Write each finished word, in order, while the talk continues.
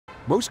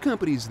Most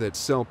companies that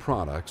sell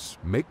products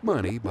make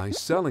money by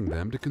selling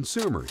them to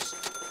consumers.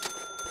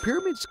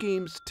 Pyramid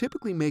schemes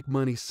typically make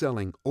money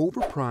selling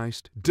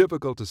overpriced,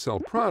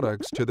 difficult-to-sell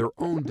products to their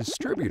own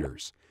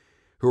distributors,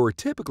 who are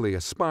typically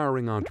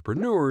aspiring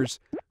entrepreneurs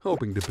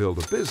hoping to build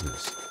a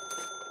business.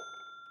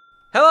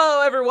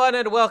 Hello, everyone,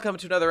 and welcome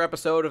to another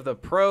episode of the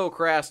Pro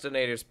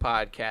Crastinators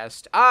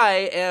podcast.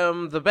 I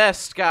am the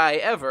best guy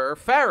ever,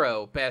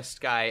 Pharaoh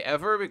best guy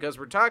ever, because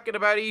we're talking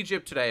about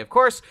Egypt today, of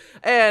course,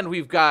 and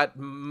we've got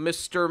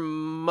Mr.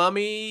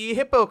 Mummy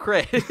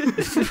Hypocrite.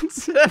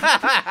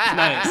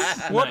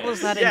 Nice. What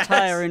was that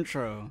entire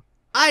intro?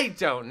 I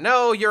don't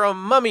know. You're a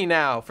mummy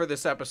now for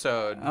this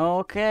episode.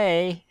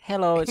 Okay.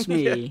 Hello, it's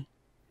me.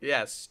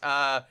 Yes.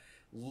 Ben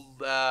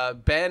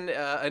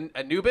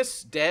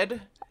Anubis,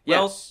 dead?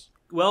 Well, Yes.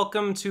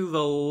 welcome to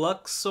the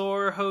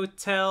Luxor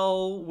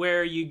Hotel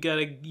where you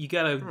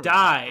gotta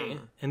die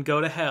and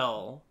go to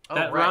hell. Oh,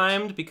 That right.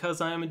 rhymed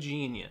because I am a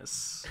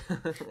genius.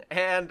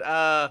 And,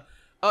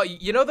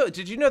 did you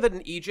know that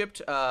in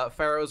Egypt,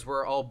 pharaohs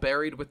were all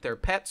buried with their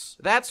pets?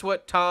 That's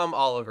what Tom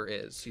Oliver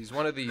is. He's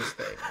one of these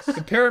things.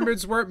 The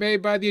pyramids weren't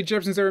made by the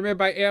Egyptians, they were made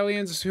by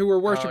aliens who were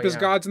worshipped as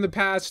yeah. gods in the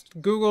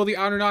past. Google the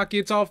Anunnaki,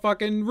 it's all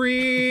fucking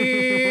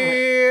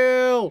real!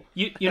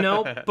 You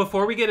know,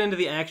 before we get into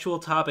the actual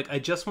topic, I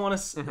just want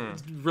to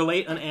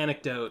relate an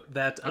anecdote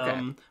that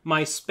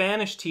my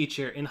Spanish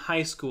teacher in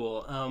high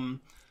school,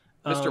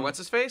 Mr.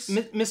 What's-his-face?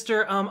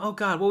 Mr. Oh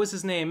God, what was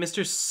his name?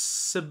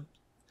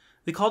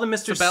 They called him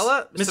Mr.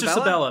 Sabella? Mr. Sabella?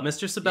 Sabella.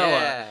 Mr. Sabella.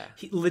 Yeah.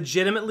 He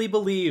legitimately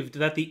believed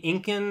that the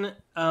Incan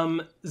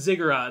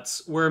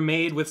ziggurats were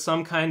made with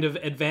some kind of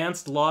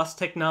advanced lost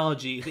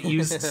technology that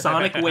used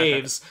sonic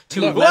waves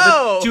to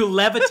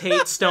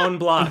levitate stone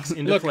blocks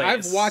into Look, place.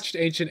 I've watched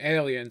Ancient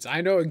Aliens. I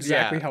know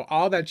exactly Yeah. how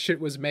all that shit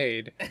was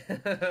made.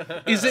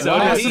 Is it So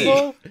does he.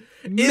 possible?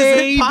 Is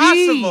Maybe. it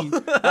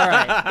possible? All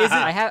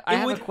right. I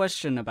have a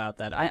question about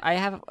that. I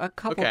have a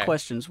couple Okay.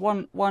 questions.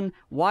 One,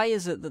 why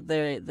is it that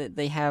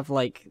they have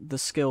like the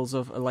skills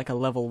of like a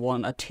level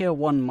 1, a tier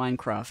 1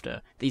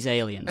 Minecrafter? These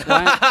aliens.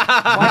 Why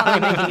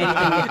aren't they making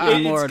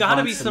anything more It's got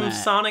to be advanced than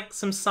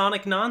some that?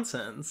 sonic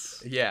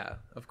nonsense. Yeah,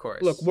 of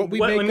course. Look, what we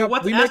What- I make mean, up,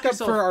 what- we ask make up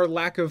yourself- for our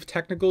lack of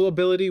technical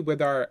ability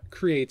with our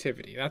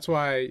creativity. That's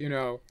why,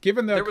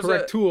 given the There was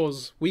correct a-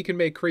 tools, we can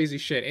make crazy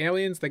shit.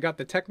 Aliens, they got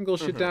the technical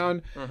shit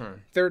down.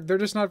 They're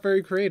just not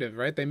very creative,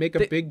 right? They make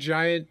a big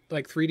giant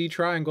like 3D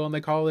triangle and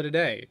they call it a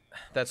day.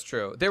 That's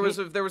true. There was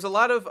a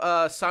lot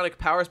of sonic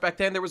powers back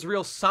then. There was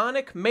real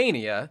Sonic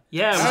Mania.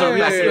 Yeah, Oh,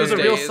 yeah, it was a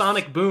yeah, real days.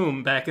 sonic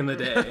boom back in the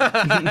day.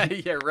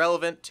 Yeah,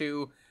 relevant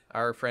to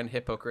our friend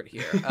Hypocrite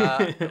here.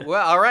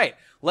 Well, all right.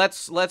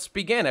 Let's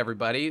begin,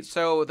 everybody.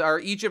 So our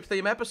Egypt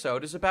theme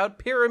episode is about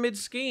pyramid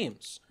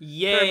schemes.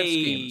 Pyramid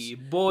Yay,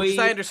 schemes, boy! which, as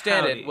I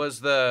understand howdy. it,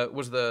 was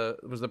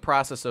the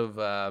process of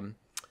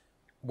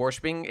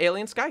worshipping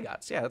alien sky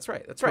gods. Yeah, that's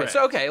right. That's right. So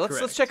Correct, okay, let's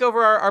correct. check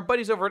over our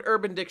buddies over at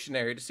Urban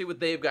Dictionary to see what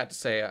they've got to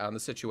say on the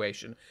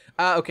situation.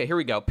 Okay, here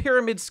we go.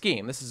 Pyramid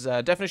scheme. This is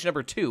definition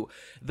number 2.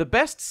 The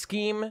best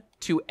scheme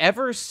to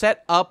ever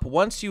set up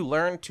once you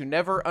learn to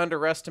never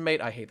underestimate,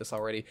 I hate this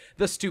already,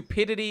 the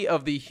stupidity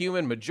of the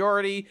human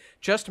majority.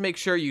 Just make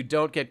sure you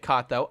don't get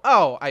caught, though.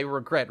 Oh, I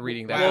regret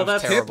reading that. Well, That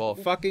was that's terrible.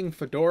 Fucking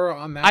fedora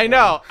on that. I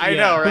know, one. I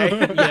know,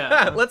 right?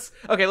 Yeah. Let's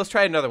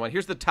try another one.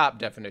 Here's the top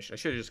definition. I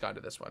should have just gone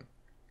to this one.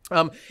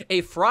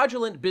 A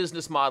fraudulent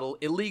business model,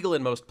 illegal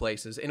in most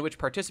places, in which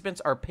participants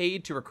are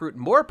paid to recruit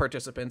more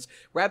participants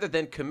rather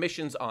than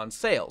commissions on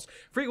sales,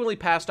 frequently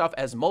passed off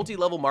as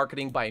multi-level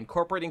marketing by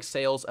incorporating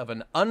sales of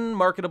an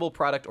unmarketable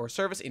product or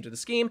service into the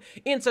scheme.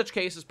 In such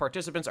cases,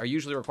 participants are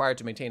usually required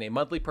to maintain a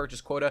monthly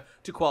purchase quota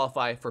to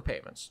qualify for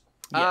payments.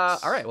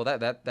 Yes. All right, well,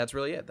 that's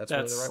really it. That's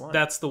really the right one.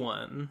 That's the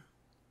one.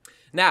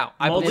 Now,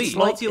 I Multi- believe... It's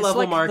like, multi-level it's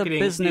like marketing the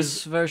business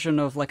is- version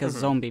of like a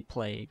zombie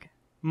plague.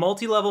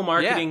 Multi-level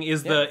marketing Yeah,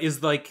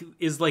 is like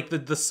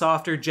the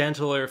softer,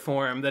 gentler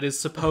form that is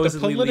The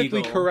supposedly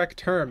politically legal. correct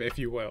term, if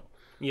you will.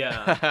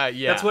 Yeah.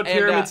 Yeah. That's what And,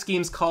 pyramid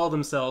schemes call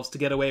themselves to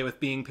get away with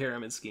being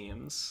pyramid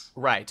schemes.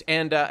 Right,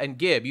 and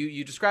Gib,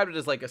 you described it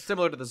as like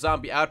similar to the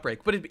zombie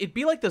outbreak, but it'd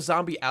be like the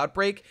zombie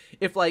outbreak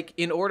if, like,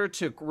 in order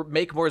to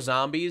make more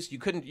zombies, you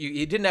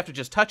didn't have to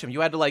just touch them.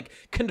 You had to like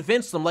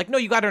convince them, like, no,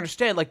 you got to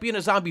understand, like, being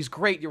a zombie's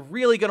great. You're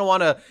really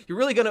gonna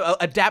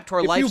adapt to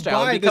our If you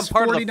lifestyle buy and become this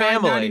part of the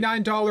family.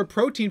 $49.99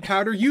 protein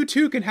powder, you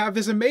too can have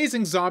this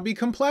amazing zombie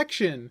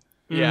complexion.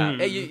 Yeah.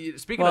 Hey,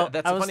 speaking Well, of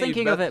that's I was funny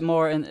thinking of it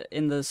more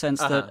in the sense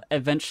that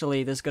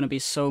eventually there's going to be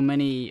so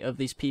many of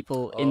these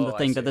people in the Oh, I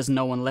thing see. that there's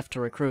no one left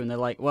to recruit, and they're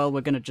like, well, we're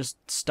going to just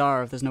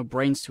starve. There's no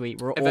brains to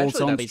eat. We're all Eventually, that's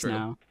zombies true.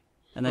 now,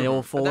 and they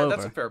all fall That's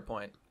over. a fair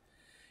point.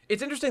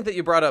 It's interesting that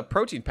you brought up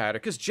protein powder,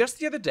 because just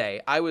the other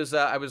day I was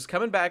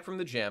coming back from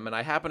the gym and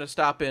I happened to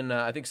stop in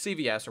I think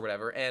CVS or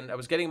whatever, and I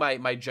was getting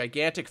my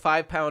gigantic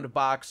 5-pound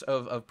box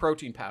of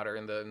protein powder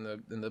in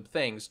the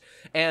things,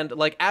 and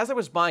like as I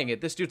was buying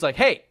it, this dude's like,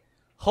 "Hey,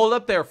 hold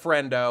up there,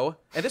 friendo.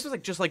 And this was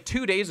just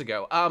 2 days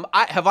ago.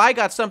 I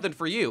got something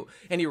for you.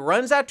 And he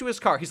runs out to his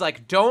car. He's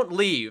like, don't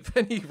leave.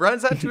 And he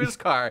runs out to his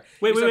car.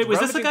 wait. Was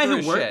this the guy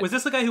who worked? Was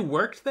this the guy who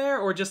worked there,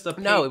 or just a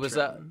patron? No, it was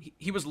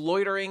he was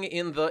loitering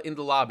in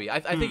the lobby. I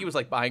think he was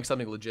buying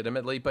something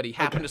legitimately, but he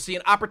happened to see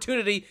an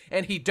opportunity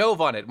and he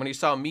dove on it when he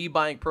saw me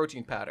buying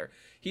protein powder.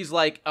 He's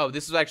like, oh,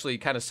 this is actually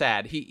kind of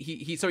sad.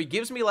 So he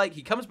gives me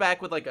he comes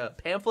back with a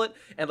pamphlet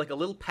and a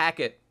little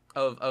packet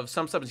of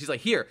some substance. He's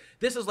like, here,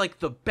 this is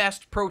the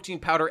best protein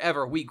powder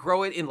ever. We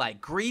grow it in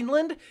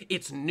Greenland.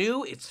 It's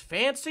new. It's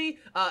fancy.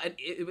 And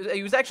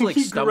he was actually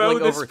stumbling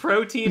grow this over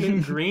protein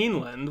in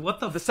Greenland.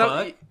 What the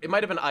fuck? It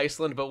might have been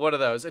Iceland, but one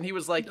of those. And he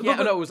was like, yeah,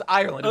 no, it was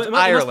Ireland.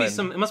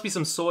 It must be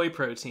some soy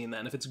protein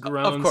then, if it's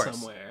grown of course.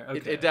 Somewhere.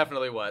 Okay. It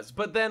definitely was.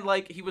 But then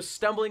he was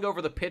stumbling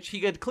over the pitch. He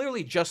had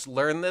clearly just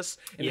learned this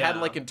and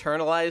hadn't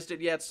internalized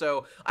it yet.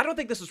 So I don't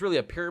think this was really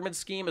a pyramid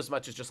scheme as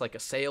much as just a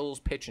sales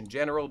pitch in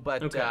general.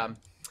 But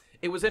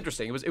it was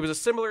interesting. It was a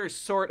similar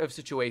sort of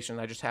situation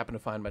I just happened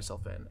to find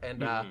myself in.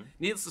 And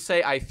needless to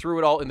say, I threw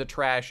it all in the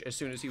trash as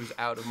soon as he was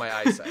out of my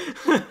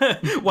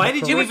eyesight. Why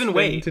did you even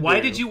wait? Why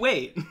did you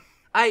wait?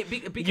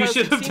 Because you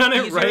should have done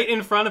it right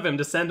in front of him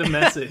to send a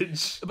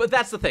message. But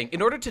that's the thing.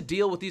 In order to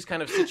deal with these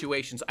kind of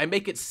situations, I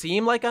make it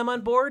seem like I'm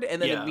on board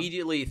and then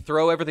immediately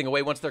throw everything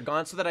away once they're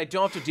gone so that I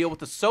don't have to deal with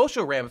the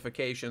social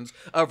ramifications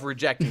of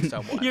rejecting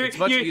someone. It's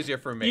much easier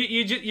for me.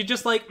 You're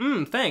just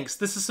thanks.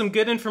 This is some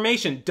good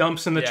information.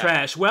 Dumps in the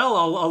trash. Well,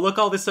 I'll look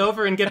all this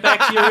over and get back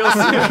to you real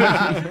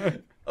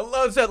soon.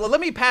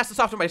 Let me pass this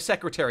off to my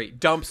secretary.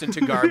 Dumps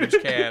into garbage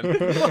can.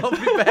 I'll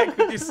be back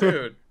with you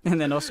soon. And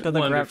then Oscar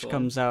the Grouch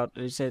comes out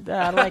and he said,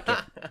 I like it.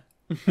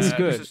 It's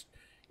good.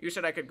 You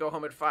said I could go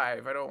home at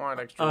 5. I don't want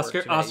extra work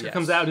today. Oscar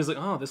comes out and he's like,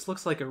 oh, this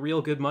looks like a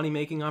real good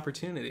money-making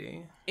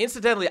opportunity.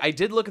 Incidentally, I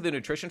did look at the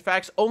nutrition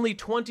facts. Only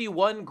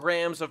 21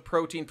 grams of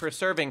protein per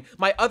serving.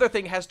 My other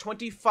thing has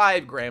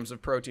 25 grams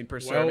of protein per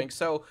serving.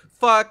 So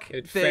fuck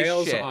it this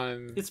fails shit.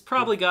 On it's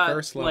probably got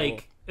first level.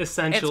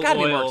 Essential it's gotta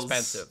oils, be more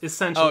expensive.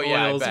 Essential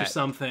oils or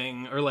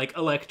something, or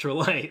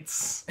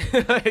electrolytes.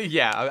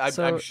 Yeah,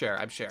 I'm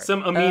sure.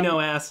 Some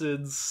amino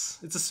acids.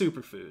 It's a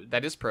superfood.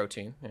 That is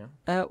protein.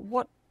 Yeah.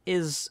 What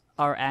is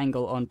our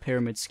angle on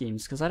pyramid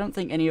schemes? Because I don't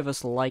think any of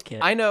us like it.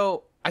 I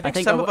know. I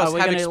think some of us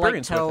have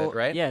experience with it,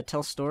 right? Yeah,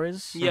 tell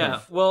stories. Yeah.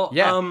 Well,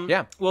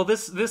 Well,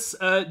 this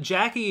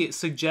Jackie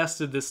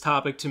suggested this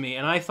topic to me,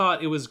 and I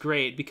thought it was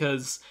great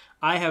because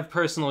I have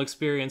personal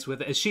experience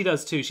with it, as she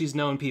does too. She's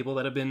known people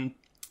that have been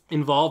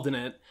involved in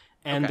it,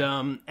 and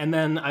and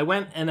then I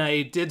went and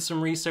I did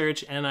some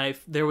research, and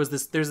there's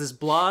this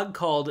blog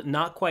called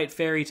Not Quite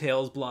Fairy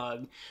Tales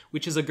blog,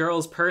 which is a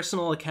girl's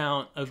personal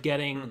account of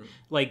getting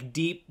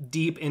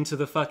deep into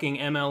the fucking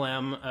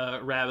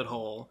MLM rabbit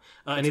hole,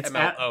 and it's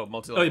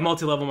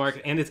multi-level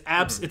marketing, and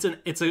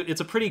it's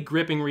a pretty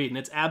gripping read, and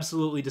it's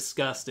absolutely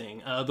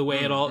disgusting the way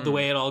it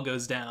all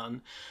goes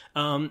down.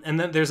 And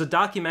then there's a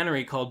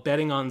documentary called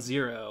Betting on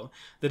Zero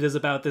that is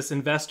about this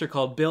investor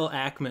called Bill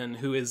Ackman,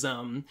 who is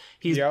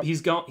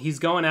he's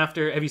going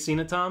after. Have you seen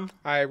it, Tom?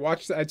 I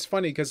watched. It's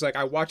funny because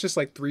I watched this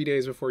 3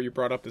 days before you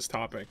brought up this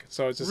topic,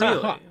 so it's just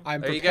really?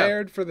 I'm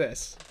prepared for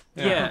this.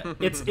 Yeah,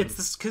 it's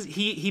this because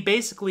he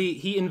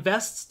basically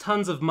invests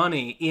tons of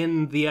money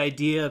in the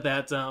idea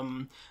that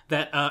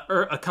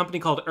a company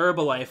called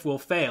Herbalife will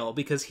fail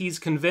because he's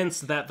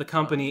convinced that the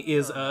company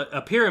is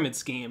a pyramid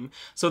scheme.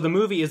 So the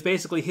movie is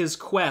basically his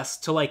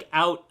quest to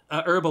out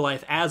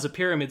Herbalife as a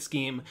pyramid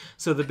scheme,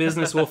 so the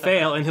business will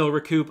fail and he'll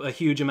recoup a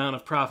huge amount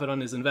of profit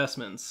on his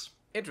investments.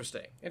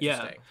 Interesting.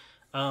 Yeah.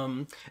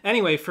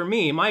 Anyway, for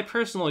me, my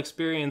personal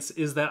experience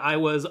is that I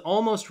was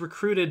almost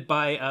recruited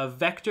by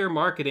Vector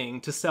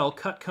Marketing to sell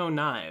Cutco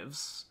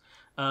knives.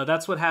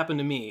 That's what happened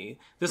to me.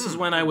 This is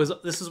when I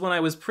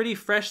was pretty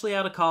freshly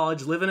out of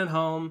college, living at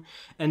home,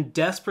 and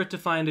desperate to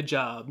find a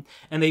job.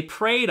 And they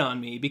preyed on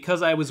me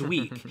because I was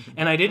weak,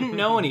 and I didn't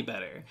know any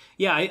better.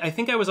 Yeah, I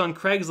think I was on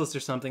Craigslist or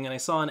something, and I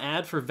saw an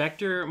ad for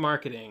Vector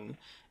Marketing,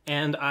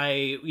 and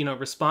I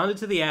responded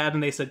to the ad,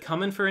 and they said,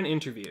 "Come in for an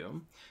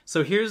interview."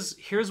 So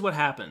here's what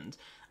happened.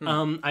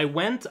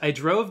 I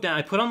drove down,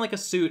 I put on a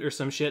suit or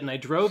some shit, and I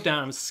drove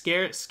down. I'm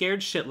scared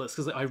shitless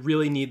because I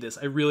really need this.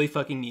 I really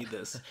fucking need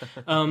this.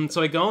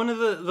 So I go into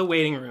the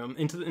waiting room,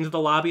 into the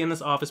lobby in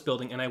this office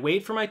building, and I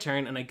wait for my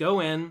turn, and I go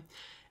in,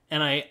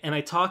 and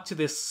I talk to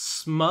this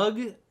smug,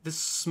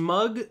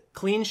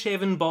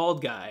 clean-shaven,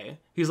 bald guy.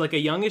 He's a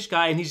youngish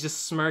guy, and he's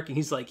just smirking.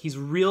 He's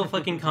real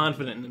fucking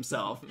confident in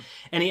himself.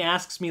 And he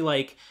asks me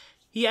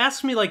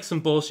some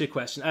bullshit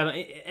question,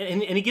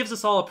 and he gives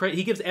us all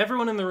he gives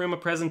everyone in the room a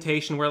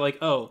presentation where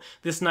oh,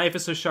 this knife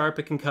is so sharp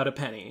it can cut a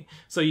penny.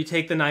 So you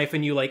take the knife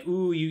and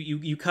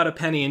you cut a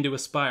penny into a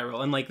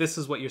spiral, and this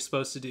is what you're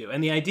supposed to do.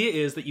 And the idea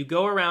is that you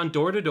go around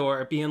door to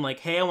door being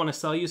hey, I want to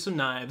sell you some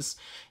knives.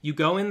 You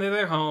go into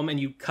their home and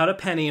you cut a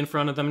penny in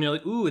front of them, and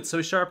you're ooh, it's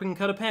so sharp it can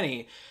cut a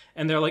penny.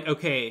 And they're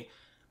okay.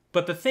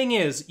 But the thing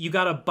is, you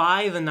gotta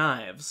buy the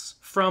knives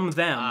from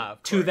them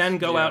to then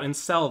go out and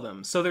sell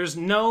them. So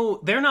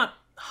they're not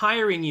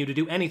hiring you to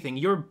do anything.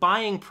 You're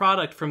buying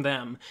product from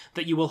them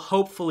that you will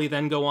hopefully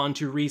then go on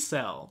to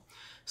resell.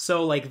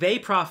 So, like, they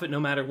profit no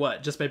matter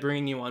what, just by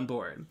bringing you on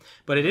board.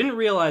 But I didn't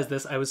realize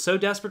this. I was so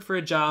desperate for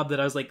a job that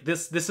I was like,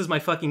 this is my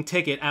fucking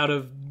ticket out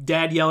of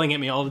dad yelling at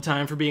me all the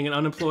time for being an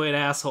unemployed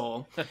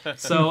asshole.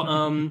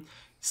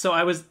 So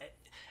I was...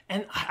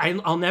 And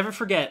I'll never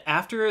forget,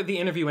 after the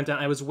interview went down,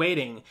 I was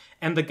waiting,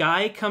 and the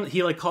guy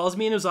he like calls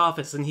me in his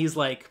office, and he's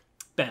like,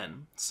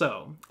 Ben,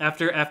 so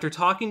after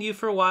talking to you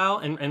for a while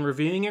and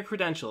reviewing your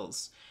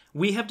credentials,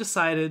 we have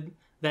decided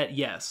that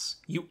yes,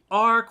 you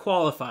are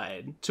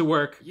qualified to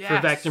work for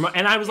Vector.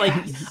 And I was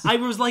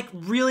like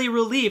really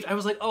relieved. I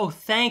was like, oh,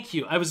 thank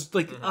you. I was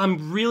like,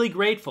 I'm really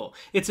grateful.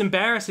 It's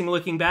embarrassing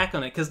looking back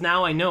on it because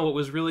now I know what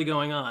was really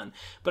going on.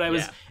 But I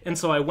was, and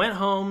so I went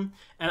home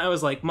and I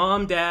was like,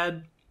 Mom,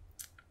 Dad,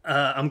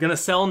 I'm gonna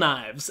sell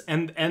knives.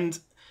 And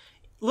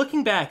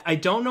looking back, I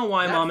don't know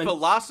why Mom and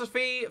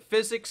philosophy,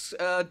 physics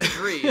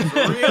degree is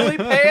really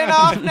paying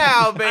off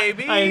now,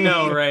 baby. I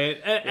know, right?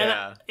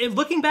 And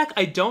looking back,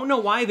 I don't know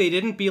why they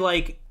didn't be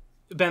like,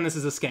 Ben, this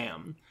is a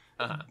scam.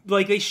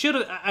 Like, they should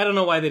have. I don't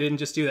know why they didn't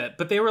just do that.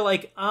 But they were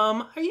like,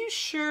 are you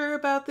sure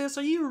about this?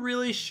 Are you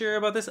really sure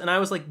about this? And I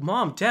was like,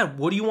 Mom, Dad,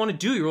 what do you want to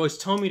do? You're always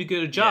telling me to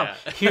get a job.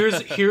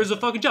 Here's a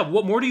fucking job.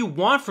 What more do you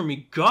want from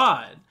me?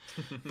 God.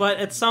 But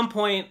at some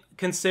point,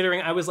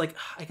 considering I was like,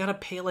 I gotta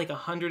pay like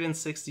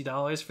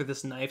 $160 for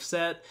this knife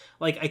set.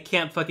 Like, I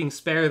can't fucking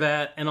spare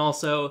that. And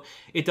also,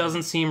 it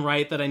doesn't seem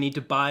right that I need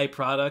to buy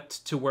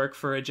product to work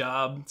for a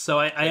job. So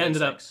I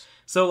ended up...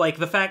 So, like,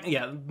 the fact...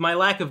 Yeah, my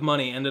lack of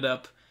money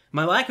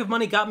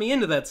got me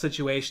into that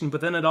situation,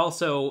 but then it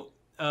also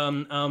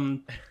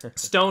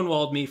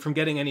stonewalled me from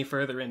getting any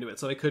further into it,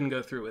 so I couldn't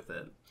go through with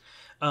it.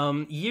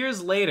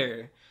 Years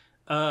later...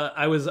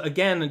 I was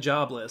again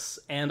jobless,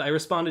 and I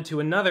responded to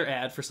another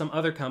ad for some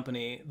other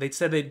company. They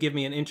said they'd give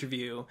me an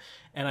interview,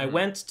 and I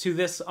went to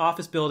this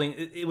office building.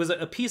 It was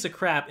a piece of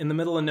crap in the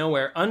middle of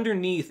nowhere.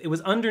 It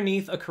was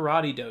underneath a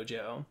karate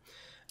dojo.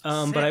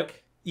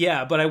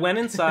 But I went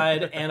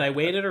inside and I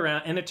waited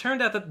around, and it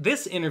turned out that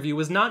this interview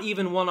was not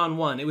even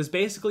one-on-one. It was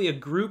basically a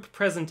group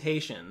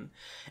presentation,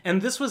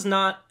 and this was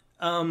not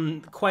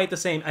quite the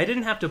same. I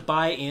didn't have to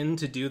buy in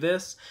to do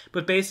this,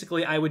 but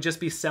basically I would just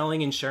be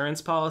selling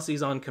insurance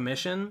policies on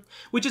commission,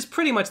 which is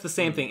pretty much the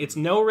same thing. It's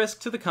no risk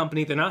to the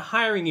company. They're not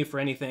hiring you for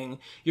anything.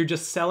 You're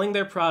just selling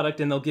their product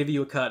and they'll give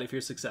you a cut if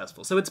you're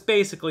successful. So it's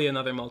basically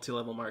another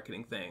multi-level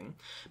marketing thing.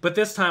 But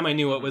this time I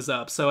knew what was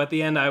up. So at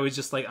the end I was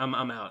just like,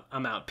 I'm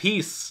out.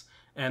 Peace.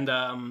 And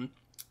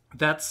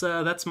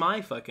that's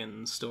my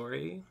fucking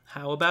story.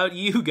 How about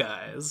you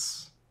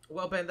guys?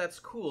 Well, Ben, that's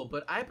cool,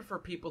 but I prefer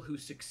people who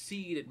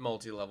succeed at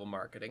multi-level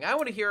marketing. I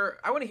want to hear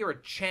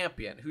a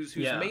champion who's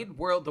made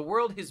the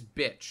world his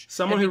bitch.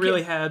 Someone who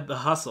really had the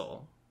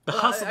hustle. The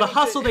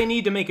hustle they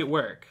need to make it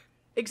work.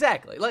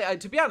 Exactly. Like,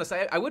 to be honest,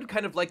 I would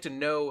kind of like to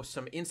know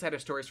some insider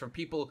stories from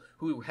people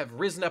who have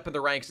risen up in the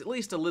ranks at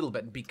least a little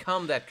bit and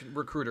become that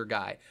recruiter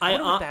guy. I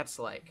wonder what that's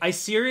like. I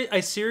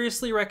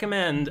seriously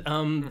recommend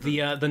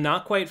the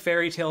Not Quite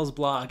Fairy Tales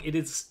blog. It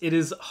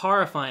is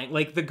horrifying.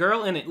 Like, the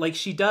girl in it, like,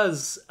 she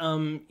does,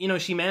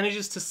 she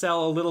manages to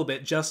sell a little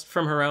bit just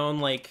from her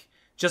own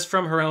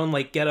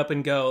get up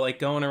and go, like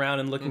going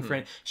around and looking for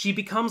it. She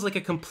becomes like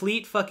a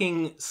complete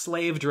fucking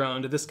slave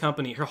drone to this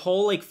company. Her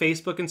whole like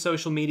Facebook and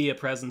social media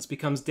presence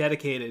becomes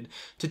dedicated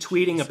to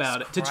tweeting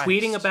about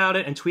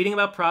it, and tweeting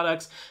about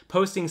products,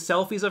 posting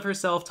selfies of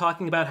herself,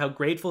 talking about how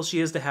grateful she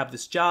is to have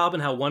this job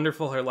and how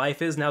wonderful her life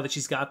is now that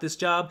she's got this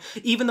job,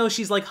 even though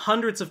she's like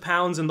hundreds of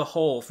pounds in the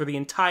hole for the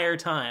entire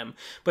time.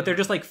 But they're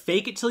just like,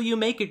 fake it till you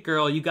make it,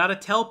 girl. You got to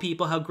tell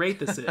people how great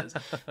this is.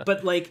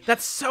 But like,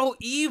 that's so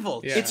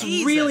evil. Yeah. It's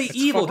really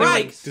evil.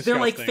 They're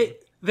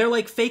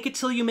like fake it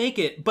till you make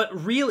it,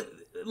 but really,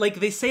 like,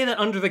 they say that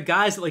under the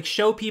guise that like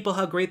show people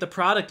how great the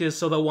product is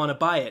so they'll want to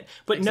buy it.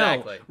 But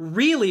no,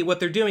 really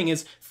what they're doing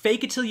is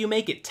fake it till you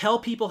make it. Tell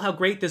people how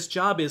great this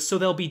job is so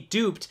they'll be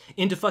duped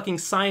into fucking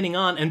signing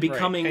on and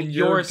becoming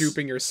your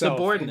duping yourself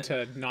subordinate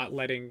into not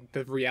letting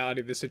the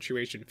reality of the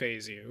situation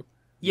faze you.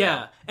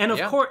 Yeah, and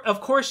of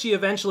course she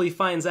eventually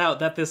finds out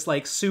that this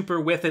like super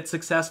with it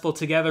successful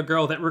together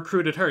girl that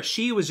recruited her,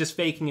 she was just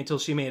faking until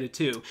she made it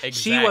too. Exactly.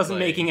 She wasn't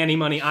making any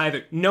money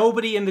either.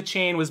 Nobody in the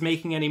chain was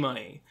making any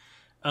money.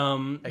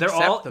 They're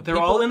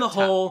all in the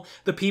hole.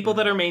 The people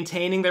that are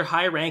maintaining their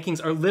high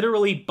rankings are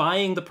literally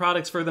buying the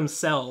products for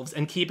themselves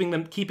and keeping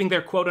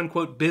their quote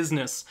unquote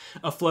business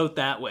afloat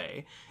that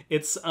way.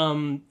 It's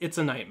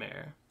a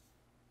nightmare.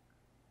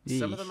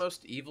 Some of the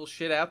most evil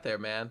shit out there,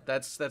 man.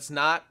 That's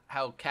not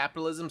how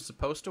capitalism's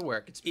supposed to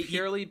work. It's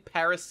purely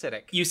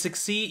parasitic. You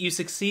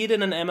succeed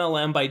in an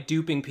MLM by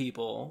duping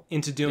people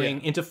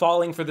into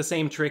falling for the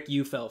same trick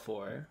you fell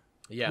for.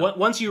 Yeah.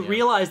 Once you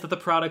realize that the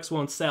products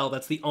won't sell,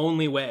 that's the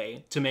only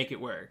way to make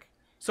it work.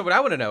 So what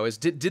I want to know is,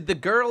 did the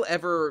girl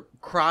ever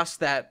cross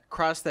that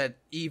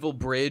evil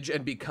bridge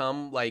and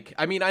become like?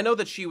 I mean, I know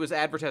that she was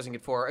advertising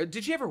it for.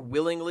 Did she ever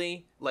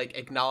willingly like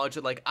acknowledge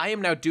it? Like, I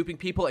am now duping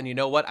people, and you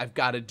know what? I've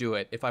got to do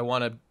it if I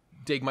want to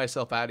dig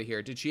myself out of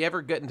here. Did she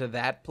ever get into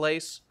that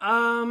place?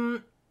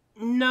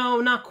 No,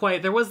 not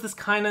quite. There was this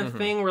kind of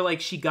thing where, like,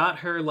 she got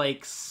her,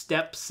 like,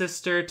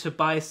 stepsister to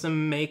buy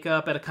some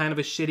makeup at a kind of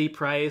a shitty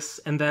price,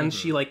 and then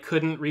she, like,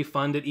 couldn't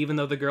refund it even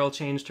though the girl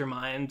changed her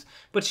mind.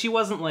 But she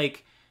wasn't,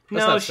 like... That's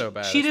no, not so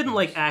bad, she I didn't, suppose.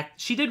 like,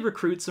 act... She did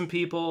recruit some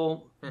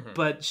people,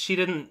 but she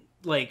didn't,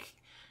 like...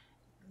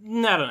 I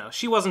don't know.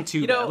 She wasn't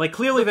too bad. Like,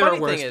 clearly the there are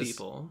funny worse thing is-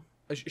 people.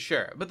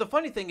 Sure, but the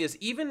funny thing is,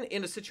 even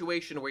in a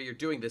situation where you're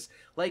doing this,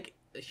 like,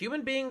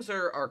 human beings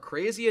are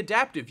crazy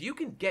adaptive. You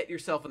can get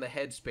yourself in the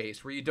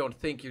headspace where you don't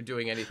think you're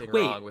doing anything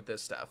wrong with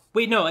this stuff.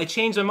 Wait, no, I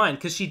changed my mind,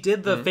 because she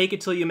did the fake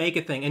it till you make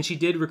it thing, and she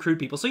did recruit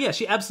people. So yeah,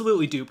 she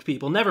absolutely duped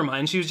people. Never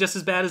mind, she was just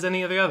as bad as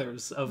any of the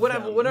others of What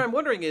them. I'm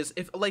wondering is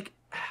if, like,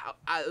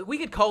 we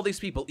could call these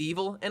people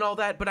evil and all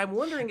that, but I'm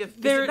wondering if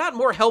is it not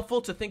more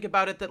helpful to think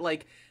about it that,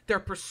 like, their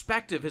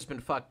perspective has been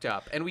fucked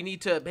up, and we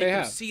need to make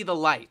them see the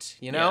light,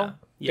 you know?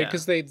 Yeah.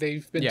 Because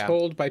they've been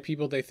told by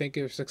people they think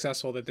are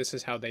successful that this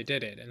is how they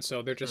did it. And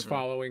so they're just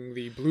following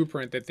the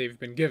blueprint that they've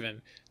been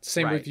given.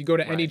 Same way if you go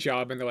to any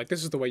job and they're like,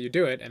 this is the way you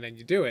do it, and then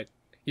you do it.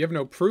 You have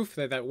no proof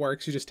that that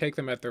works. You just take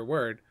them at their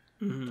word.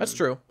 That's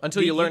true.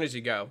 Until you learn as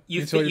you go.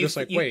 Until you're just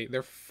like, wait,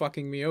 they're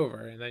fucking me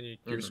over. And then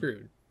you're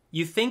screwed.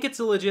 You think it's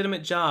a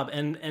legitimate job,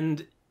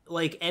 and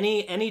like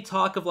any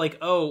talk of like,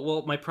 oh,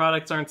 well, my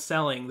products aren't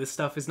selling, this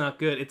stuff is not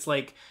good. It's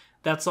like...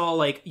 That's all,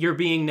 like, you're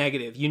being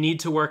negative. You need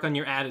to work on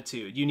your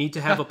attitude. You need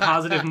to have a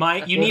positive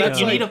mind. You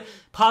need a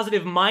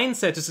positive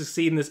mindset to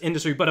succeed in this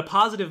industry. But a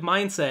positive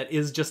mindset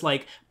is just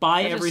like,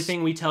 buy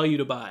everything we tell you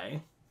to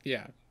buy.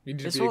 Yeah. You need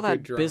to It's be a all good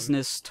that drone.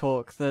 business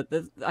talk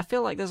that I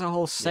feel like there's a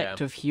whole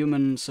sect of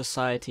human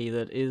society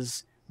that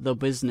is the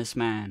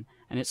businessman,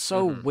 and it's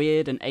so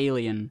weird and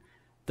alien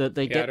that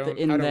they get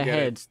in their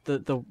heads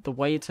that the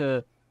way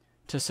to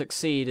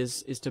succeed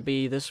is to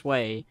be this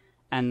way.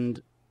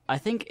 And I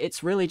think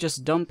it's really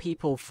just dumb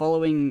people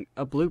following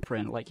a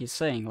blueprint, like you're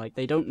saying. Like,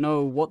 they don't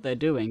know what they're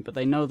doing, but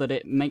they know that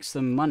it makes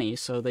them money,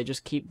 so they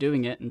just keep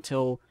doing it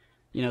until,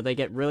 you know, they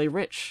get really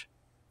rich.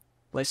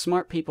 Like,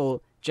 smart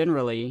people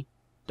generally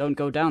don't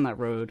go down that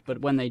road,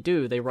 but when they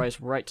do, they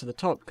rise right to the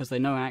top because they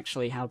know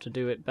actually how to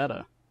do it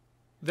better.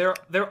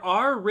 There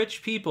are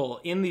rich people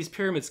in these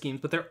pyramid schemes,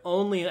 but they're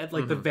only at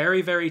like the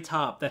very, very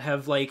top that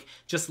have like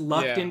just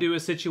lucked into a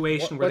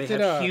situation where they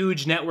have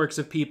huge networks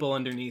of people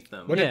underneath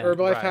them. What did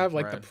Herbalife have?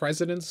 Like the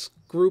president's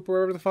group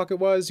or whatever the fuck it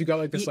was? You got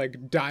like this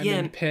like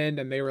diamond pin,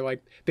 and they were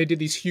like, they did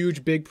these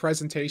huge big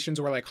presentations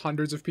where like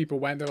hundreds of people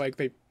went. They're like,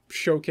 they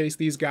showcase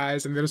these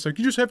guys, and they're just like,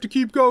 you just have to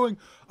keep going.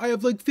 I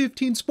have like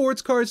 15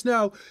 sports cars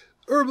now.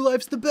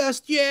 Herbalife's the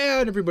best,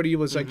 yeah! And everybody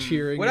was like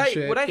cheering and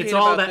shit. It's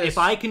all that if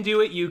I can do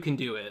it, you can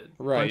do it.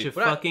 Right. Bunch of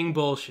fucking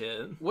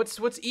bullshit.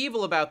 What's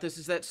evil about this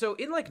is that, so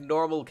in like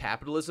normal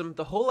capitalism,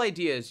 the whole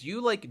idea is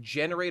you like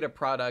generate a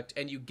product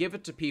and you give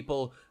it to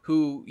people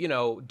who, you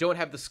know, don't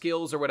have the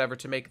skills or whatever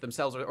to make it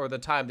themselves, or the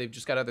time, they've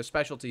just got other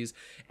specialties.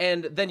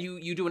 And then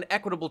you do an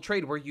equitable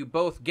trade where you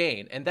both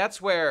gain. And that's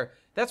where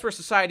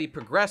society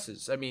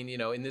progresses. I mean, you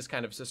know, in this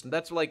kind of system,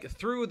 that's like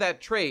through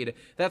that trade,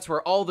 that's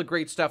where all the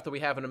great stuff that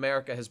we have in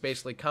America has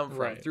basically come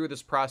from, through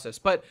this process.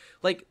 But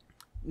like,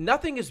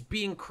 nothing is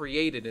being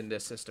created in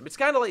this system. It's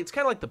kind of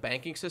like the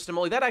banking system,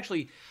 only that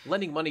actually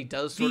lending money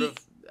does sort of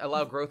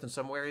allow growth in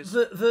some ways.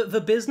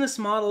 The business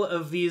model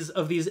of these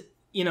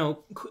you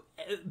know,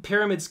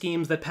 pyramid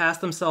schemes that pass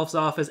themselves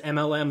off as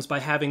MLMs by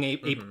having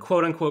a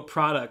quote-unquote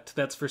product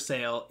that's for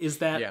sale is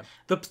that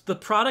the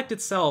product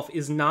itself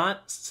is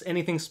not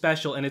anything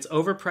special, and it's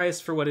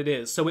overpriced for what it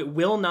is, so it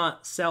will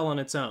not sell on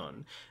its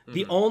own.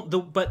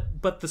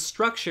 But the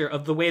structure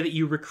of the way that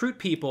you recruit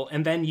people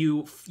and then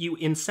you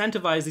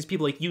incentivize these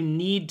people, like, you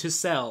need to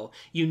sell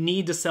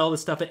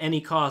this stuff at any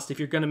cost if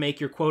you're going to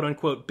make your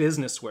quote-unquote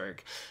business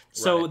work.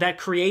 So that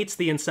creates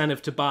the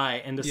incentive to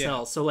buy and to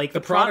sell. So like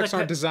the products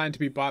aren't designed to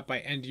be bought by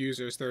end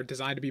users. They're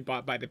designed to be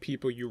bought by the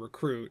people you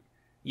recruit.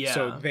 Yeah.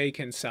 So they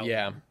can sell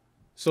them.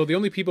 So the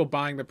only people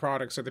buying the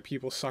products are the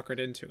people suckered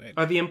into it.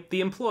 Are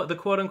the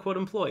quote unquote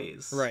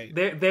employees. Right.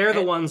 They're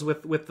the ones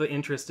with the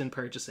interest in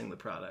purchasing the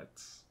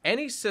products.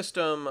 Any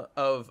system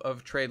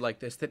of trade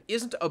like this that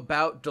isn't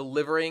about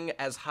delivering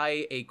as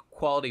high a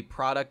quality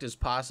product as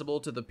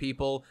possible to the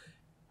people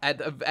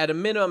at a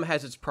minimum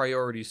has its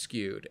priorities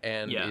skewed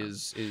and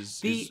is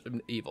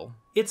evil.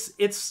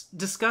 It's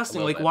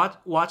disgusting. Like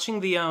watching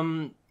the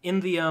in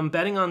the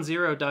Betting on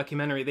Zero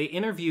documentary, they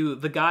interview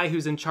the guy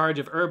who's in charge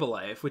of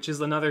Herbalife, which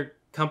is another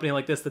company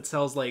like this that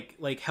sells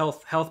like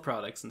health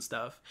products and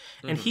stuff.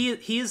 And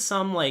he's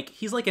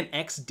like an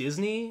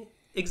ex-Disney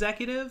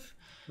executive.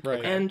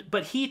 Right.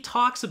 But he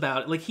talks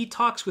about it, like, he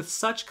talks with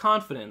such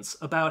confidence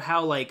about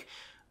how like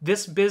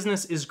this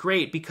business is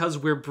great because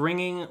we're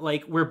bringing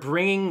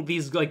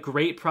these like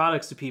great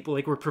products to people.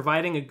 Like we're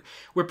providing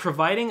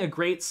a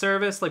great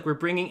service. Like we're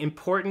bringing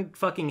important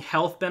fucking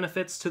health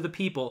benefits to the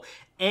people,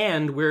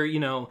 and we're, you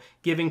know,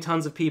 giving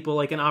tons of people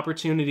like an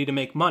opportunity to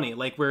make money.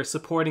 Like we're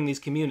supporting these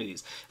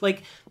communities.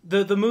 Like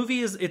the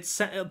movie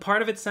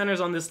part of it centers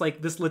on this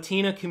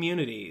Latino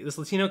community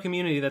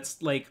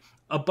that's like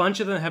a bunch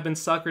of them have been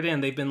suckered in.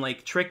 They've been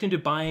like tricked into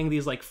buying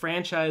these like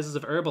franchises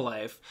of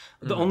Herbalife,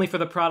 only for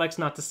the products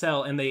not to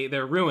sell, and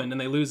they're ruined and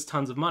they lose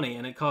tons of money,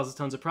 and it causes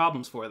tons of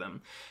problems for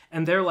them.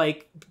 And they're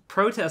like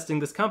protesting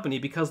this company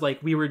because like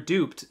we were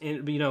duped,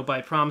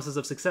 by promises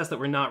of success that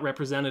were not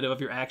representative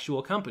of your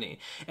actual company.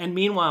 And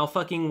meanwhile,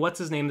 fucking what's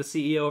his name, the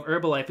CEO of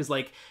Herbalife, is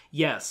like,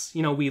 yes,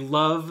 we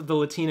love the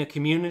Latina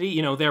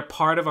community. They're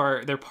part of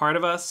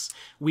us.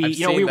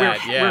 We're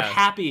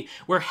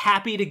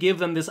happy to give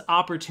them this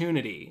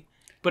opportunity.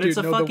 But it's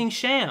a fucking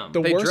sham.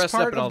 The worst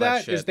part of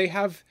that is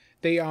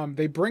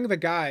they bring the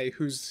guy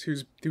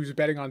who's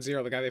betting on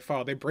zero, the guy they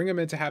follow. They bring him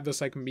in to have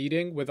this like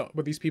meeting with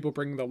these people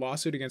bringing the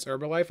lawsuit against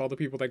Herbalife, all the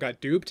people that got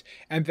duped,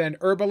 and then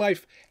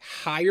Herbalife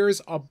hires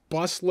a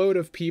busload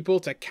of people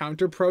to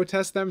counter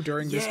protest them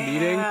during this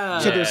meeting.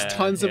 So there's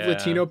tons of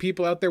Latino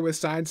people out there with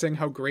signs saying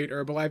how great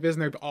Herbalife is,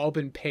 and they've all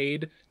been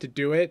paid to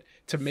do it,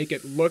 to make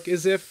it look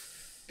as if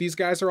these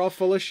guys are all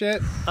full of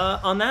shit.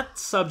 On that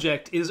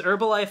subject, is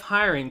Herbalife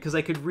hiring? Because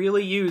I could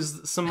really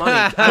use some money.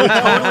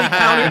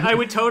 I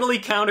would totally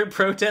counter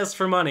protests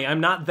for money. I'm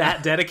not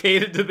that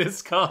dedicated to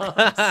this cause.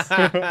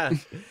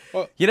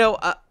 Well,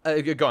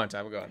 go on,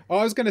 Tom. Go on.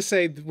 I was gonna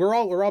say we're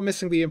all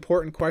missing the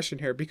important question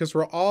here because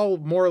we're all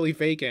morally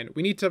vacant.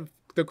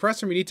 The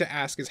question we need to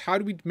ask is, how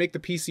do we make the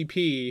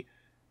PCP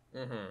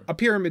a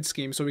pyramid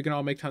scheme so we can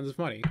all make tons of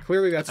money?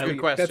 Clearly, that's the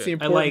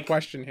important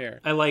question here.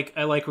 I like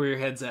where your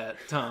head's at,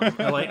 Tom.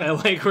 I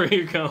like where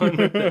you're going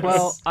with this.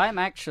 Well, I'm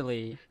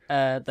actually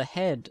the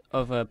head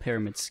of a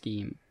pyramid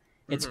scheme.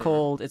 It's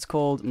called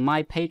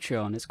My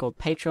Patreon. It's called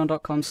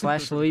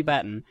patreon.com/Louis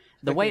Batten.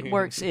 The way it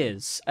works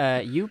is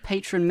you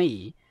patron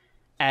me,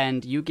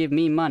 and you give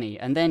me money,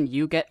 and then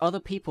you get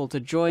other people to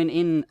join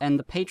in and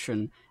the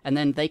patron, and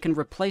then they can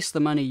replace the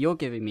money you're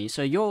giving me.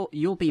 So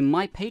you'll be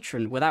my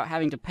patron without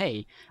having to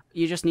pay.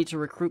 You just need to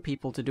recruit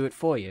people to do it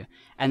for you.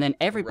 And then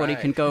everybody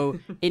can go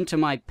into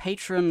my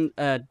patron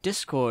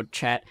Discord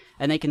chat,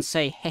 and they can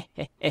say,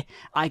 hey,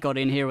 I got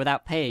in here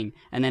without paying.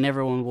 And then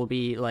everyone will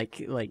be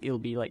like it'll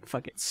be like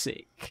fucking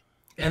sick.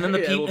 And then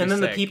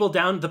the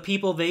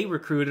people they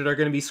recruited are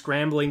going to be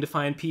scrambling to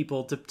find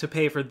people to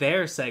pay for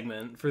their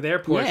segment, for their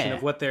portion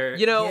of what they're...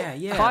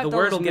 the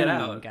word will get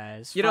out,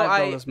 guys.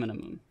 $5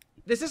 minimum.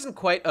 This isn't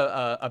quite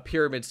a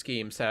pyramid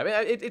scheme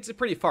setup. It's a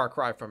pretty far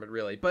cry from it,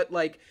 really. But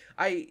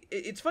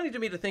it's funny to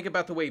me to think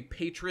about the way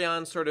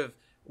Patreon sort of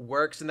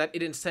works, and that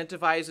it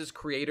incentivizes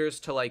creators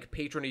to like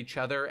patron each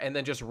other and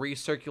then just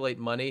recirculate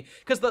money.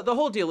 Because the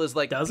whole deal is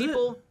like,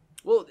 people.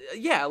 Well,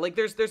 yeah, like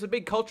there's a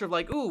big culture of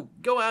like, ooh,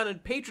 go out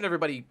and patron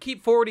everybody,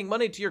 keep forwarding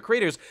money to your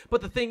creators.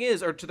 But the thing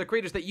is, or to the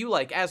creators that you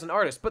like as an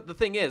artist. But the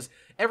thing is,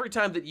 every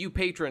time that you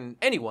patron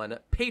anyone,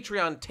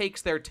 Patreon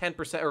takes their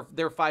 10% or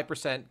their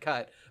 5%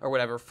 cut or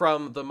whatever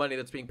from the money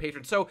that's being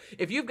patroned. So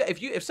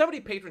if somebody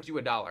patrons you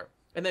 $1,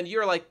 and then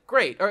you're like,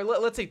 great, or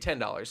let's say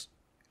 $10,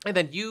 and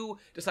then you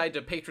decide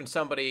to patron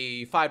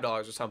somebody $5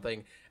 or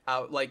something.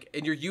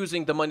 And you're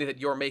using the money that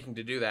you're making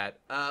to do that.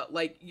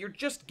 You're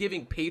just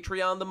giving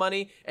Patreon the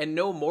money, and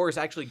no more is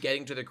actually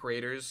getting to the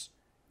creators.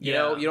 You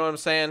know what I'm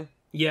saying?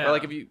 Yeah. Or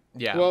like if you,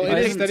 Well, that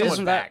is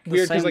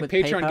weird because like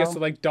Patreon gets to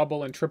like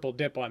double and triple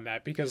dip on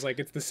that because like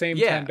it's the same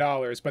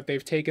 $10, but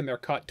they've taken their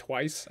cut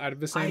twice out of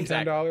the same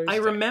 $10. I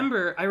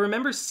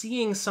remember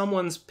seeing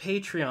someone's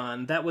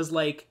Patreon that was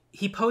like,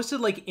 he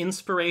posted like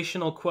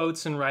inspirational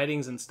quotes and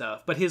writings and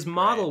stuff, but his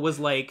model was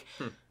like,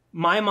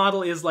 my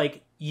model is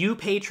like, you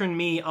patron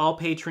me, I'll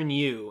patron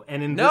you,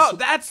 and in that's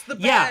the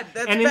bad.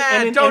 That's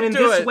bad. Don't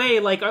do it. This way,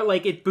 like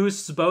it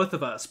boosts both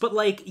of us. But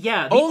like,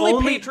 the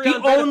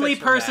only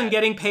person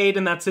getting paid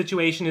in that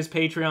situation is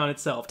Patreon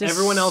itself.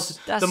 Everyone else,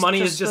 the money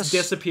is just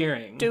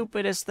disappearing.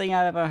 Stupidest thing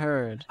I've ever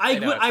heard.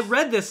 I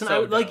read this and I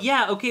was like,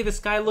 this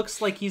guy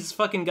looks like he's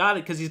fucking got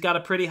it because he's got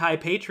a pretty high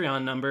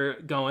Patreon number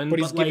going. But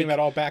he's giving that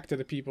all back to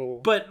the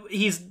people. But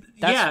it's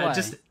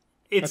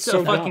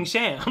a fucking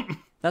sham.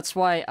 That's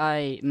why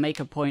I make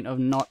a point of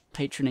not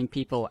patroning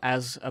people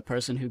as a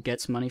person who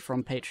gets money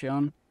from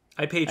Patreon.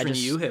 I patron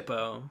you,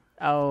 Hippo.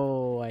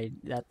 Oh,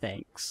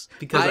 thanks.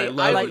 Because I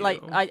love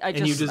you. I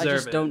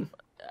just don't.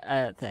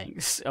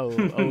 Thanks. Oh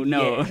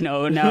no,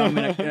 no.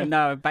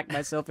 Now I back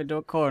myself into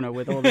a corner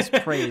with all this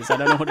praise. I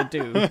don't know what to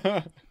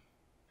do.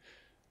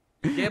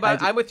 Yeah,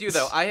 but I'm with you,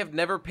 though. I have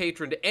never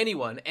patroned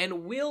anyone,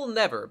 and will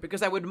never,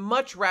 because I would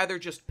much rather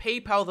just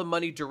PayPal the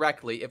money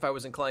directly if I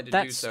was inclined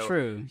to do so. That's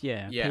true,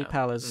 yeah.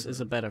 PayPal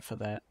is better for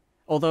that.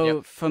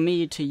 Although, for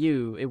me to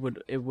you,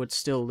 it would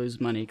still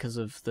lose money because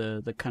of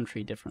the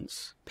country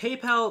difference.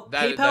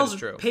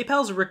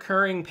 PayPal's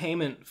recurring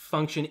payment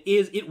function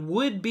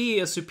would be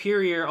a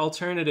superior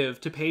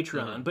alternative to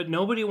Patreon, but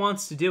nobody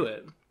wants to do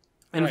it.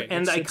 And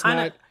I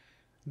kind of...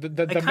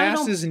 The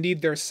masses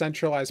need their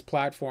centralized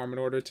platform in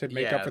order to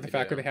make up for the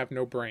fact that they have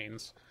no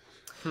brains.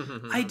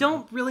 I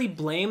don't really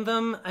blame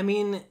them. I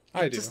mean,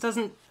 it just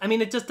doesn't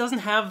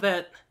have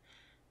that...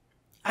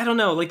 I don't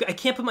know, like, I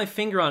can't put my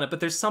finger on it, but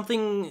there's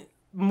something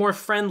more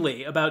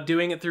friendly about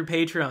doing it through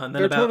Patreon than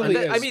there about. Totally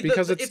is, I mean,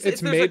 because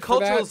it's made a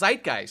cultural for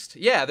that. zeitgeist.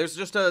 Yeah, there's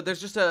just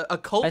a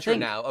culture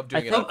now of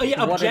doing it.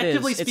 Yeah,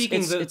 objectively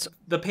speaking,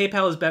 the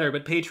PayPal is better,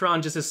 but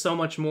Patreon just is so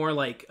much more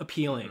like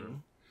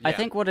appealing. Yeah. I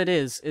think what it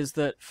is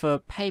that for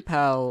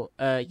PayPal,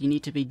 you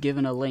need to be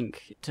given a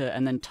link to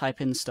and then type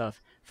in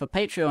stuff. For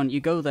Patreon,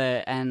 you go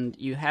there and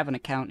you have an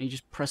account and you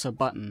just press a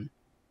button.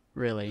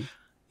 Really.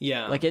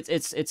 Yeah, like it's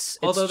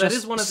although just that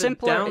is one of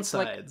simpler. the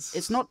downsides.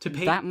 It's not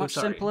that much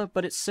simpler,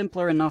 but it's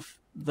simpler enough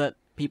that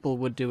people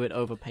would do it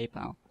over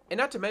PayPal. And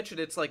not to mention,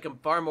 it's like a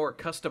far more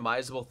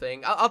customizable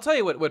thing. I'll tell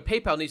you what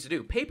PayPal needs to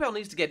do. PayPal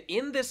needs to get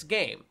in this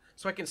game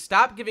so I can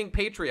stop giving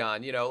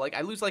Patreon. You know, like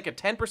I lose like a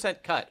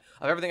 10% cut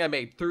of everything I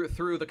made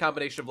through the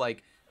combination of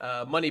like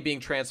money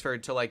being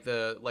transferred to like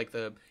the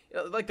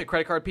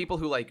credit card people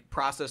who like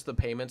process the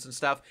payments and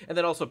stuff, and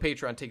then also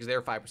Patreon takes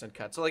their 5%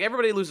 cut. So like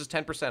everybody loses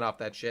 10% off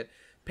that shit.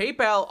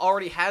 PayPal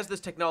already has this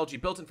technology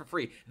built in for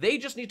free. They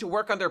just need to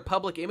work on their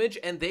public image,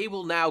 and they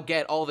will now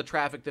get all the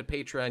traffic that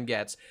Patreon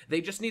gets. They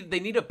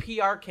need a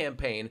PR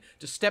campaign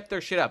to step their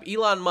shit up.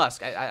 Elon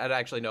Musk, I don't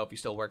actually know if he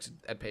still works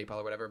at PayPal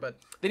or whatever, but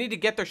they need to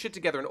get their shit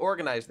together and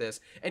organize this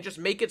and just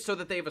make it so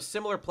that they have a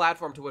similar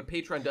platform to what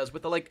Patreon does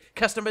with the like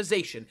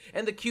customization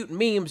and the cute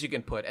memes you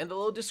can put and the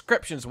little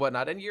descriptions and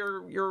whatnot and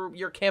your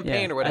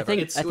campaign or whatever. I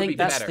think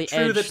that's better. the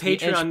True that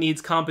Patreon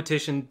needs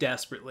competition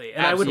desperately,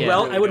 and I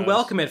would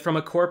welcome it from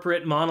a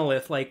corporate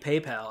monolith like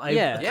PayPal.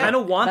 I kind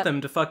of want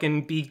them to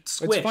fucking be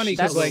squished. It's funny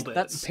because like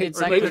that's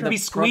exactly be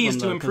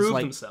squeezed to improve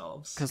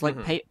themselves. Because like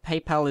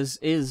PayPal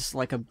is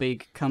like a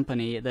big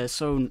company. They're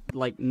so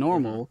like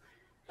normal.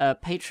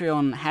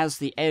 Patreon has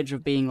the edge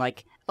of being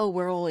like, oh,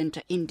 we're all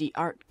into indie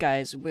art,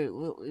 guys.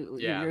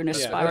 You're an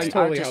aspiring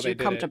artist. You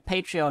come to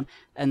Patreon,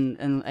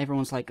 and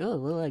everyone's like, oh,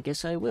 well, I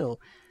guess I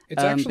will.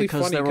 It's actually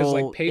funny because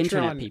like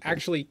Patreon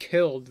actually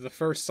killed the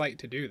first site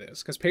to do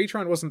this, because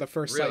Patreon wasn't the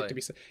first site to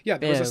be. Yeah,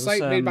 there was a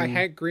site made by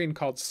Hank Green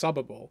called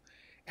Subbable,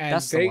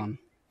 and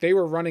they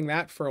were running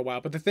that for a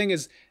while. But the thing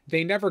is,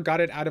 they never got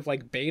it out of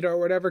like beta or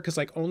whatever, because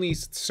like only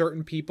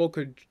certain people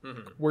could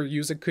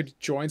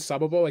join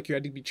Subbable. Like you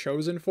had to be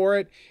chosen for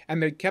it,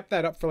 and they kept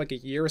that up for like a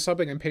year or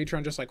something. And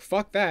Patreon just like,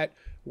 fuck that.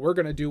 We're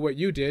gonna do what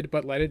you did,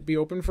 but let it be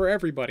open for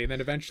everybody. And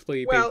then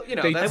eventually, that's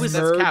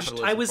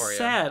capitalism. I was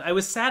sad. I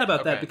was sad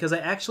about that because I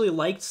actually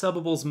liked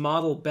Subbable's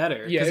model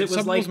better. Yeah, it was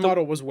Subbable's like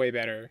model was way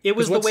better. It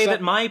was the way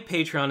that my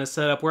Patreon is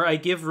set up, where I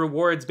give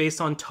rewards based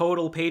on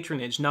total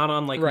patronage, not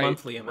on like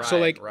monthly amount. So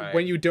like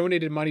when you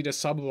donated money to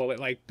Subbable, it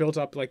like built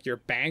up like your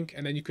bank,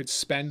 and then you could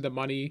spend the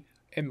money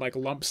in like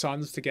lump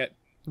sums to get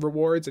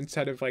rewards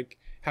instead of like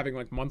having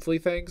like monthly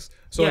things.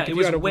 So like if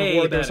you had a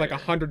reward that was like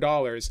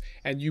 $100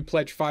 and you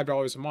pledged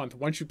 $5 a month,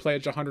 once you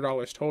pledged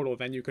 $100 total,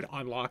 then you could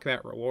unlock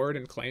that reward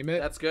and claim it.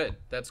 That's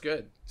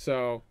good.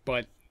 So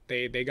but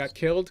they got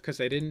killed because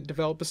they didn't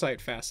develop the site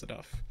fast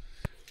enough.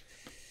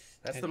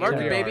 That's the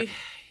market, baby.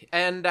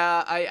 And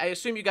I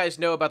assume you guys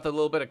know about the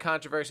little bit of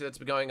controversy that's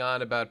been going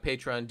on about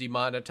Patreon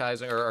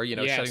demonetizing or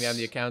shutting down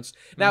the accounts.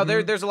 Now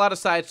there's a lot of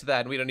sides to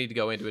that, and we don't need to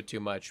go into it too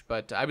much.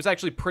 But I was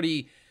actually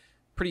pretty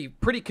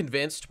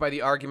convinced by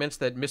the arguments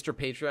that Mr.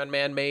 Patreon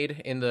Man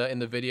made in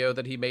the video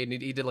that he made.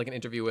 And he did like an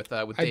interview with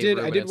Dave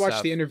Rubin. I did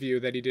watch the interview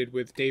that he did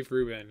with Dave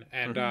Rubin,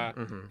 and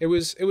it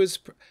was.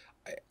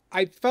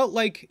 I felt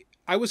like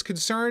I was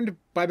concerned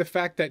by the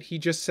fact that he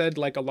just said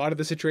like a lot of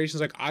the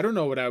situations like, I don't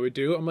know what I would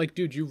do. I'm like,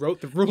 dude, you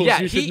wrote the rules.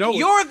 Yeah, you should know.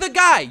 You're the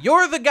guy,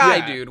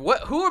 dude.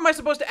 Who am I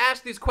supposed to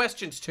ask these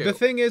questions to? The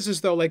thing is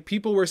though, like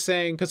people were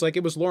saying, because like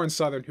it was Lauren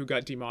Southern who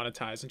got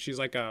demonetized, and she's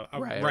like a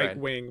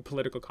right-wing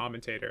political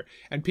commentator,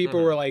 and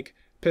people were like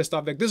pissed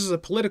off, like this is a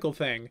political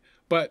thing.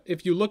 But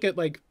if you look at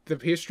like the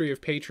history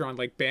of Patreon,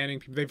 like banning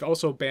people, they've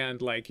also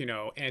banned like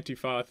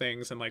Antifa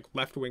things and like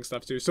left-wing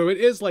stuff too. So it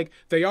is like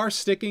they are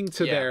sticking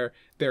to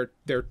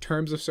their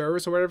terms of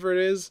service or whatever it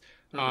is.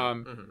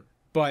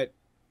 But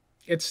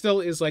it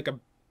still is like a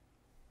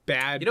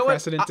bad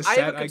precedent to set, I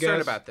guess. I have a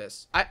concern about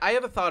this. I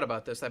have a thought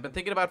about this I've been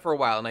thinking about for a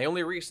while, and I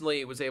only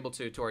recently was able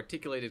to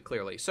articulate it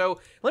clearly.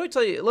 So let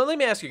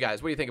me ask you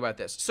guys, what do you think about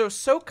this?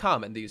 So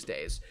common these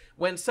days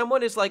when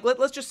someone is like,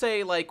 let's just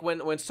say like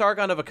when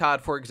Sargon of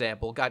Akkad, for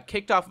example, got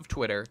kicked off of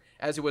Twitter,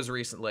 as it was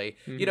recently,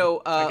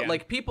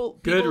 like people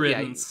good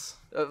riddance.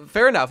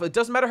 Fair enough. It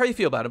doesn't matter how you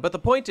feel about him, but the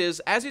point is,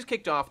 as he's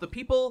kicked off, the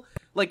people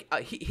like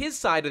his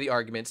side of the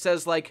argument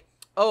says like,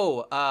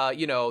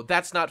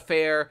 that's not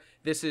fair.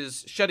 This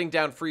is shutting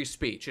down free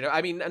speech.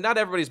 I mean, not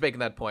everybody's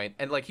making that point,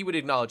 and like he would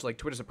acknowledge like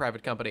Twitter's a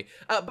private company.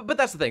 But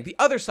that's the thing. The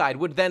other side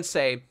would then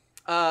say,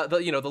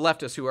 the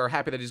leftists who are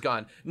happy that he's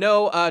gone.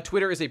 No,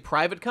 Twitter is a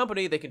private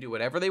company. They can do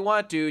whatever they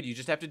want, dude. You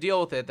just have to deal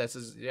with it. This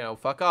is,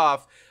 fuck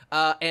off.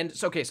 And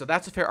so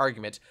that's a fair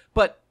argument.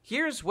 But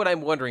here's what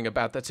I'm wondering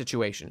about that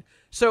situation.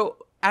 So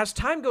as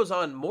time goes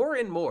on, more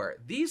and more,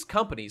 these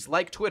companies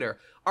like Twitter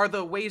are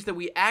the ways that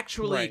we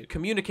actually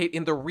communicate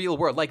in the real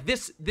world. Like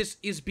this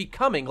is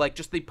becoming like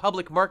just the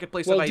public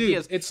marketplace of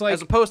ideas, it's like,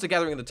 as opposed to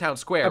gathering in the town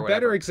square. A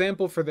better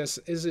example for this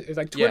is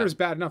like Twitter's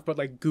bad enough, but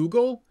like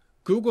Google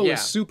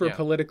is super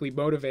politically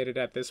motivated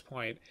at this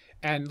point,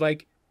 and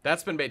like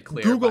That's been made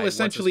clear. Google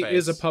essentially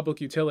is a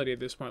public utility at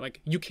this point.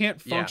 Like, you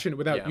can't function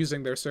without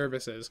using their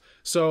services.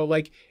 So,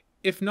 like,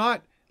 if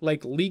not,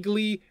 like,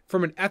 legally,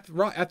 from an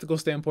raw ethical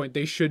standpoint,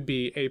 they should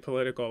be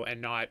apolitical and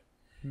not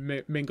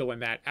mingle in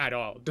that at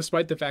all,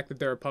 despite the fact that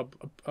they're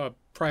a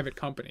private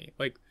company.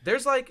 Like,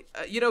 there's like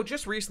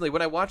just recently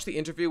when I watched the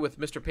interview with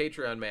Mr.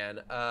 Patreon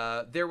Man,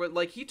 there was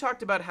like, he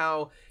talked about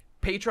how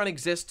Patreon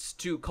exists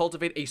to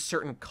cultivate a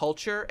certain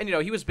culture, and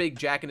he was big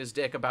jacking his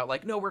dick about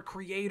like, no, we're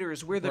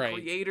creators, we're the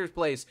creators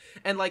place,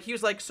 and like he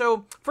was like,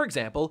 so for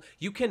example,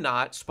 you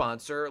cannot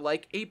sponsor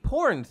like a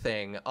porn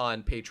thing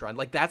on Patreon,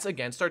 like that's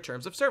against our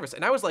terms of service.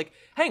 And I was like,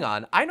 hang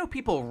on, I know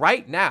people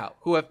right now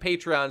who have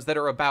Patreons that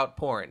are about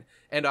porn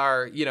and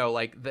are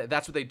like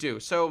that's what they do.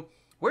 So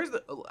where's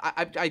the?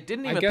 I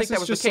didn't even think that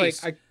was the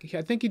case. Like,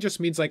 I think he just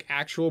means like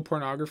actual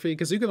pornography,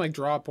 because you can like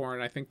draw porn,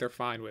 and I think they're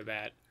fine with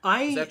that.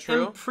 Is that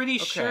true?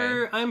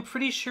 I'm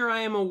pretty sure I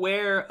am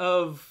aware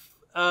of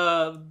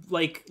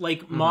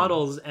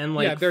models and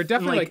like there are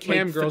definitely like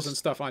cam girls and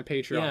stuff on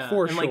Patreon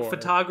for sure, like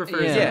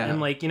photographers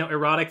and like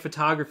erotic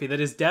photography that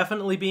is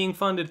definitely being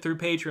funded through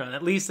Patreon,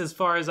 at least as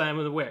far as I am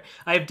aware.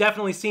 I've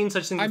definitely seen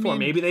such things before.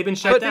 Maybe they've been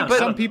shut down. But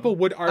some people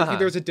would argue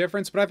there's a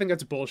difference, but I think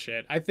that's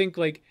bullshit. I think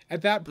like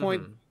at that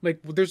point, like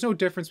there's no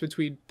difference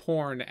between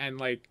porn and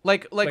like why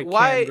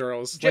cam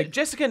girls.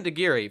 Jessica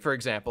Nagiri, for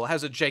example,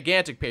 has a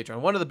gigantic Patreon,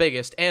 one of the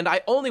biggest, and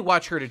I only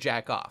watch her to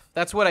jack off.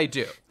 That's what I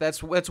do.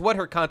 That's what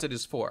her content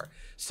is for.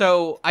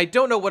 So I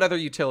don't know what other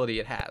utility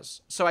it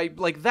has. So I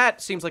like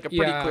that seems like a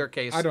pretty clear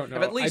case. I don't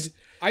know. At least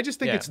I just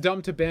think it's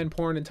dumb to ban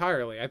porn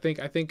entirely. I think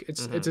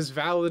it's as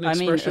valid an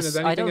expression as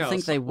anything else. I don't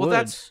think they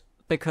would.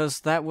 Because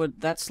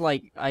that's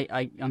like,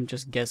 I'm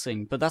just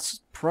guessing, but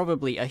that's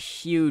probably a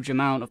huge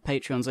amount of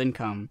Patreon's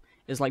income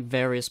is like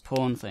various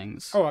porn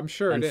things. Oh, I'm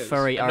sure it is.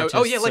 Furry artists.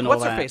 Oh yeah, like and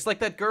what's all her that. face? Like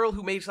that girl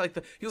who makes like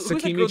who's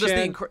that girl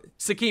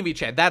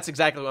Sakimi-chan. That's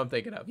exactly what I'm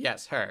thinking of.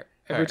 Yes, her.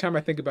 Every time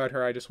I think about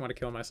her, I just want to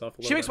kill myself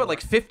a little. She makes what,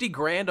 like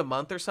 $50,000 a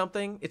month or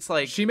something? It's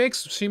like she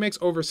makes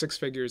over 6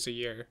 figures a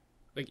year,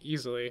 like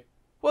easily.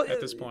 Well,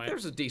 at this point,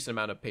 there's a decent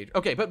amount of page.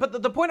 Okay,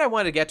 but the point I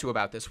wanted to get to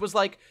about this was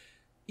like,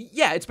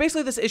 yeah, it's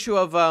basically this issue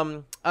of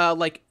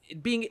like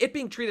being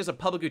treated as a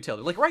public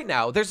utility. Like right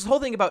now, there's this whole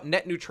thing about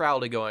net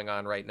neutrality going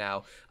on right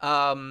now.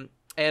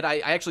 And I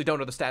actually don't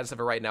know the status of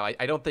it right now.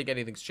 I don't think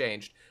anything's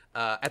changed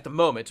at the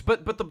moment.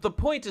 But the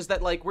point is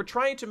that like we're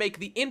trying to make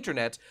the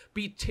internet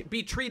be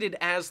treated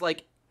as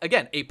like,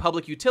 again, a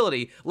public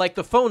utility like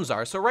the phones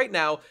are. So right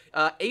now,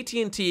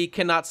 AT&T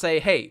cannot say,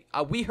 hey,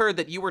 we heard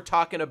that you were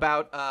talking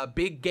about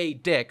big gay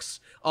dicks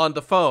on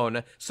the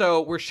phone,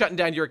 so we're shutting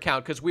down your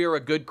account because we are a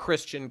good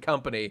Christian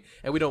company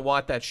and we don't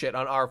want that shit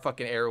on our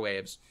fucking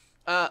airwaves.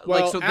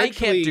 Well, so actually, they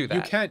can't do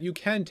that. You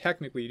can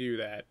technically do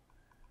that.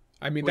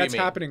 I mean, What do that's you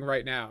mean? happening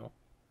right now.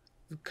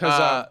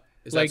 Because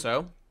is that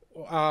so?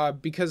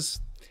 Because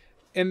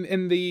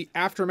in the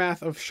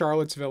aftermath of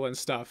Charlottesville and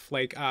stuff,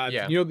 like have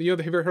you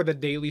ever heard the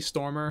Daily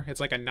Stormer? It's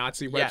like a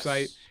Nazi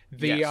website.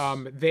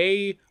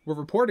 They were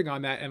reporting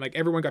on that, and like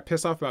everyone got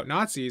pissed off about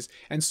Nazis,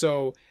 and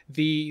so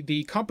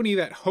the company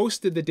that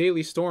hosted the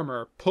Daily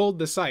Stormer pulled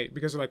the site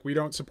because they're like, we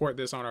don't support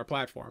this on our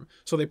platform.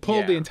 So they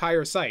pulled the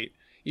entire site,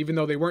 even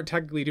though they weren't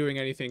technically doing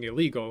anything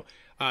illegal.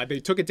 They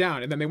took it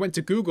down, and then they went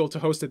to Google to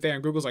host it there,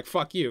 and Google's like,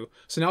 fuck you.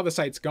 So now the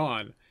site's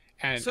gone.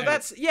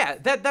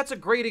 That's a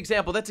great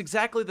example. That's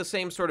exactly the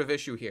same sort of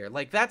issue here.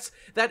 Like that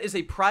is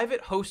a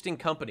private hosting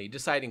company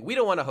deciding we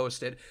don't want to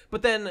host it,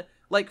 but then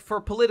like for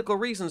political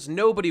reasons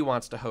nobody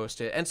wants to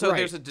host it, and so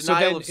there's a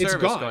denial of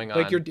service going on.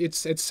 Like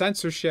it's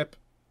censorship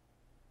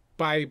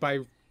by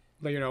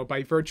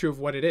virtue of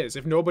what it is.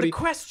 If nobody, the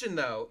question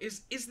though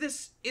is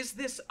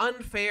this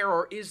unfair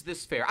or is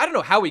this fair? I don't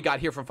know how we got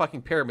here from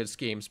fucking pyramid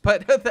schemes,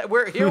 but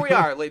here we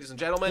are, ladies and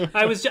gentlemen.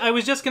 I was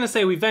just gonna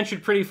say we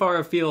ventured pretty far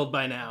afield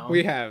by now.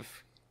 We have,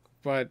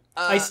 but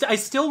I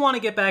still want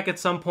to get back at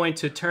some point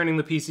to turning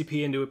the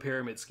PCP into a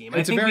pyramid scheme.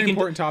 It's a very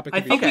important topic.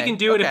 I think we can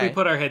do it if we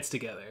put our heads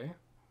together.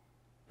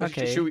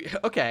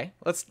 Okay.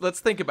 Let's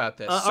think about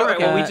this. All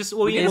right. Is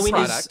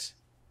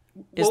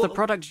the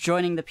product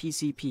joining the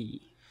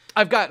PCP?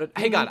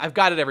 Hang on, I've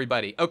got it,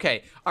 everybody.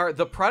 Okay,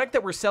 the product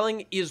that we're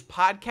selling is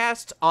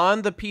podcasts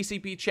on the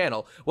PCP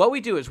channel. What we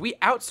do is we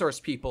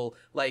outsource people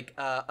like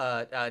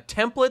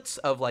templates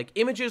of like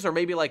images or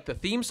maybe like the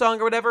theme song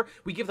or whatever.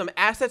 We give them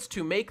assets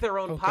to make their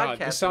own podcast. God,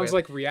 this sounds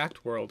like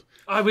React World.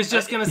 I was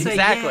just gonna say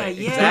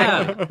exactly.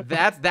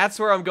 That's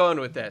where I'm going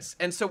with this.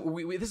 And so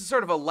this is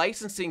sort of a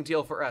licensing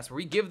deal for us. Where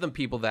we give them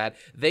people that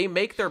they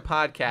make their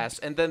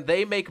podcasts and then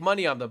they make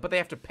money on them, but they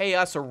have to pay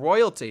us a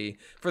royalty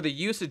for the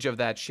usage of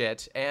that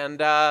shit. And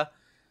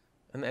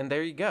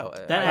there you go.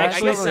 That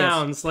actually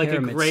sounds like a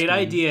great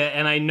idea,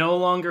 and I no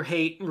longer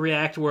hate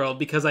React World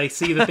because I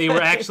see that they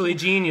were actually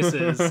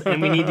geniuses,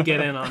 and we need to get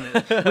in on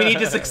it. We need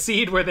to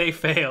succeed where they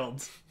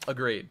failed.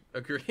 Agreed.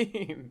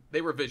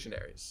 They were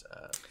visionaries.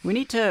 We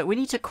need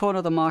to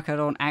corner the market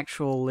on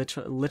actual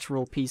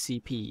literal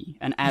PCP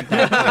and add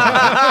that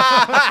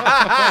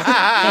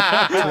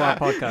to our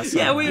podcast.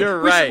 Yeah, you're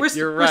right.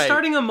 We're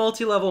starting a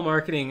multi-level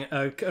marketing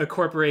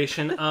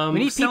corporation. We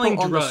need selling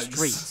people on drugs. the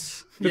streets.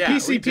 The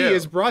PCP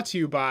is brought to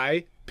you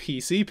by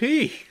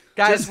PCP.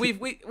 Guys, we've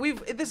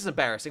this is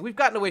embarrassing. We've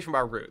gotten away from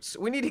our roots.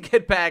 We need to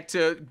get back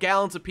to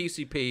gallons of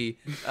PCP,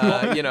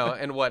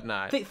 and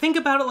whatnot. Think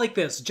about it like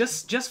this: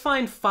 just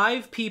find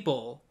 5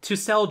 people to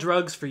sell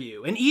drugs for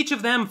you, and each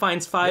of them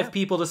finds 5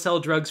 people to sell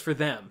drugs for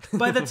them.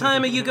 By the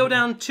time you go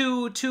down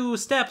two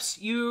steps,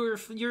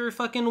 you're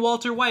fucking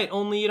Walter White.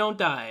 Only you don't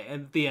die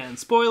at the end.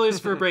 Spoilers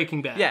for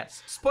Breaking Bad.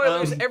 Yes,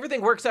 spoilers.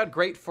 Everything works out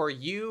great for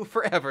you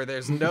forever.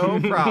 There's no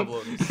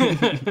problems.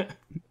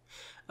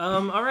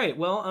 All right.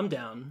 Well, I'm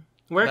down.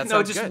 Where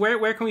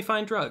can we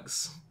find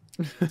drugs?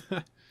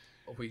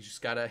 We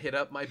just gotta hit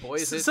up my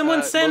boys.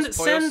 Someone send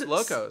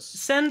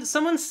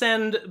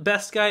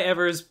Best Guy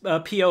Ever's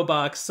PO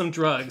box some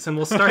drugs, and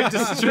we'll start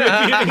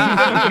distributing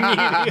them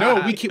immediately.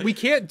 No, we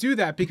can't do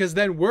that because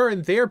then we're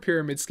in their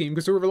pyramid scheme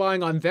because we're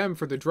relying on them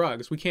for the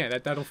drugs. We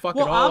can't. That'll fuck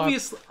it all up.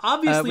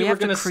 Obviously, we're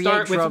gonna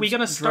start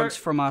drugs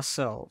from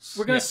ourselves.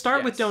 We're gonna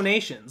start with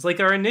donations. Like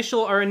our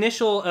initial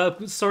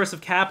source of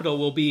capital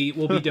will be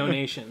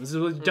donations.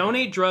 We'll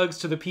donate drugs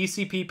to the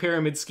PCP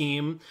Pyramid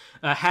Scheme.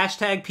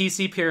 Hashtag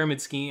PC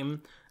Pyramid Scheme.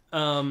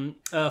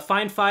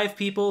 Find 5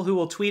 people who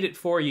will tweet it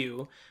for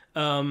you,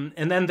 and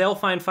then they'll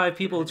find 5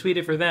 people who tweet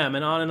it for them,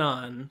 and on and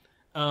on.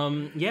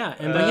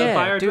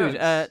 Buy our drugs.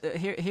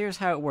 Here's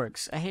how it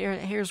works.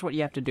 Here's what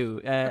you have to do.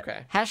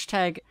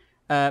 Hashtag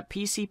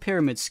PC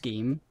Pyramid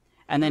Scheme,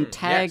 and then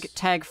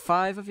tag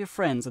 5 of your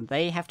friends, and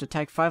they have to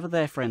tag 5 of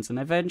their friends, and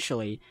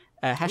eventually.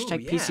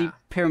 Hashtag PC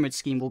Pyramid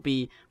Scheme will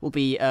be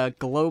a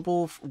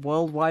global,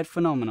 worldwide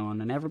phenomenon,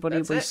 and everybody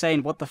will be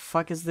saying, "What the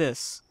fuck is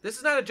this?" This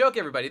is not a joke,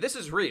 everybody. This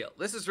is real.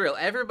 This is real.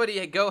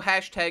 Everybody, go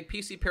hashtag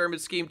PC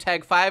Pyramid Scheme,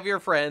 tag 5 of your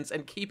friends,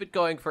 and keep it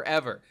going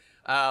forever.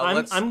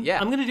 I'm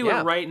gonna do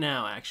it right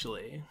now,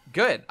 actually.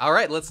 Good. All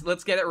right,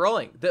 let's get it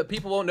rolling. The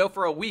people won't know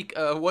for a week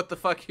what the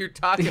fuck you're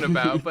talking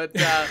about, but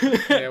we'll have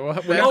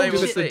to do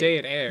this the day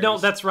it airs. No,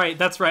 that's right.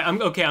 I'm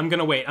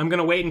gonna wait. I'm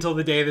gonna wait until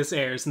the day this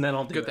airs, and then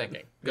I'll do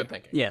it. Good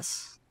thinking.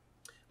 Yes,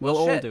 we'll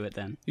all do it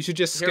then. You should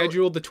just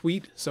schedule the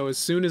tweet so as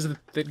soon as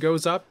it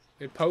goes up,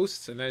 it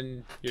posts, and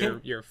then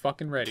you're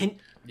fucking ready.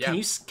 Can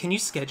you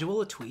schedule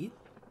a tweet?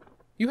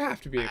 You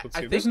have to be able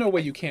to. There's no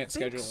way you can't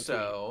schedule a tweet.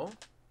 So.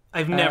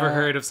 I've never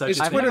heard of such a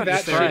thing. Is Twitter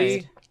that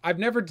shitty? I've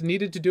never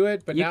needed to do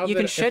it, but now you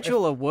can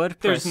schedule a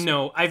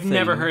WordPress. I've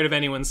never heard of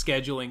anyone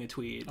scheduling a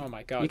tweet. Oh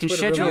my god! You can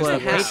schedule a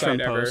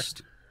Patreon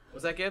post.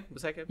 Was that good?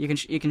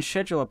 You can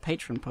schedule a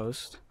Patreon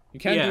post. You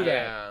can do that.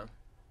 Yeah.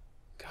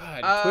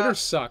 God, Twitter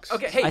sucks.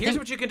 Okay, hey, here's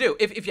what you can do.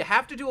 If you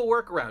have to do a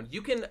workaround,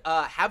 you can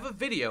have a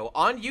video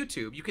on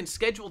YouTube. You can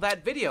schedule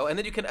that video, and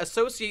then you can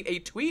associate a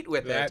tweet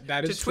with it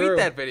to tweet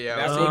that video.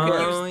 So you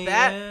can use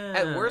that.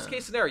 At worst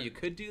case scenario, you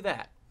could do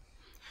that.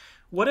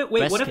 What if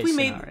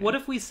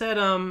we said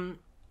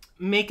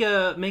make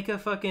a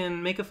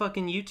fucking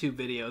YouTube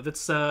video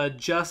that's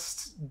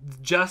just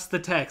the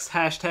text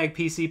hashtag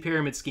PC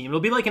Pyramid Scheme.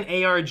 It'll be like an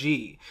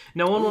ARG.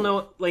 No one will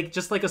know, like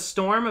just like a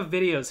storm of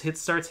videos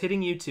starts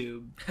hitting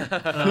YouTube.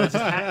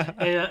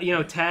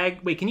 Tag.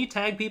 Wait, can you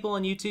tag people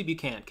on YouTube? You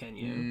can't, can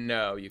you?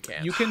 No, you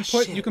can't. You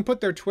can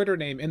put their Twitter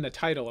name in the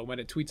title, and when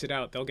it tweets it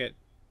out, they'll get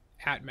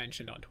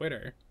 @mentioned on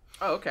Twitter.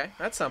 Oh, okay,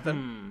 that's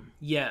something.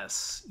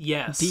 Yes.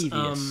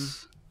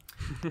 Devious.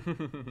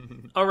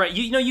 All right,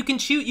 you can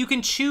choose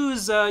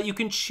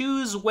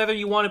whether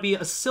you want to be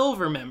a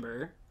silver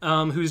member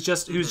who's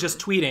just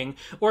tweeting,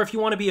 or if you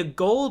want to be a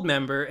gold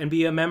member and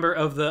be a member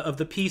of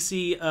the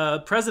PC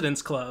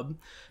Presidents Club,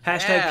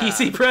 hashtag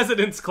PC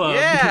Presidents Club.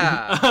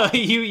 Yeah.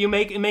 You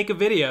make a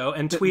video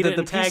and tweet it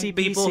and tag PCPC.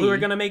 People who are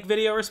gonna make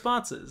video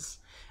responses,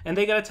 and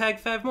they gotta tag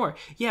 5 more.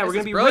 Yeah, we're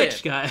gonna be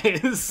rich,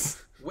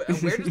 guys.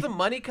 Where does the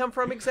money come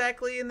from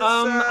exactly in this?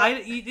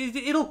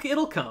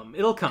 It'll come.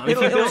 It'll no,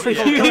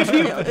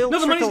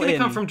 the money's gonna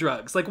come from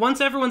drugs. Like once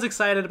everyone's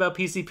excited about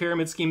PC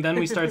Pyramid Scheme, then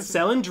we start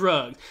selling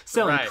drugs,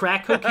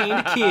 crack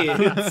cocaine to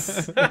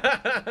kids.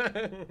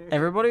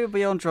 Everybody will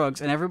be on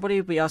drugs, and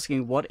everybody will be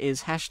asking, "What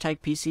is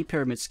hashtag PC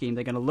Pyramid Scheme?"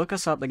 They're gonna look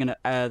us up. They're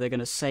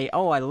gonna say,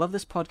 "Oh, I love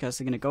this podcast."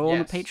 They're gonna go on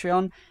the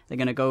Patreon. They're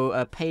gonna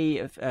go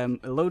pay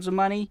loads of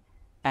money,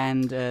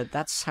 and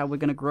that's how we're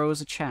gonna grow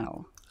as a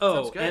channel.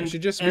 Oh, and we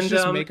should just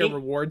make a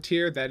reward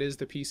tier that is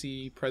the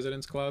PC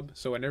Presidents Club.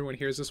 So when everyone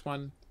hears this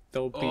one,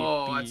 they'll be.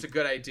 Oh, that's a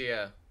good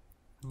idea.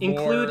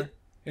 Include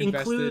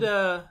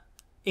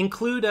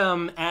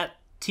at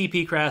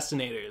TP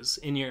Crastinators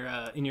in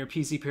your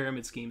PC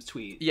Pyramid Schemes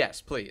tweet. Yes,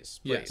 please.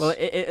 Yes. Well,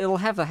 it'll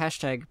have the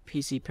hashtag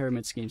PC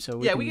Pyramid Scheme, so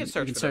we can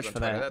search for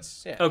that.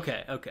 That's,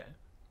 Okay.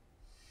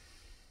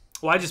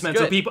 Well, I just meant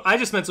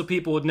so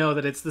people would know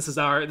that this is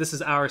our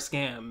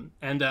scam,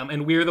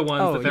 and we're the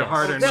ones that their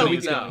hard-earned money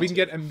is going. We can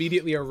get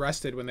immediately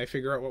arrested when they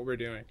figure out what we're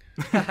doing.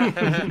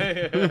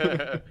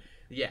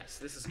 Yes,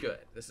 this is good.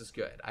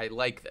 I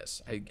like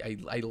this. I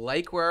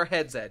like where our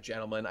head's at,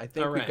 gentlemen. I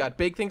think we've got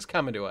big things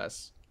coming to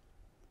us.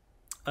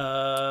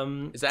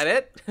 Is that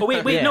it? Oh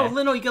wait,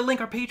 no, you gotta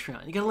link our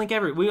Patreon. You gotta link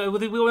we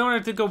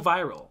want it to go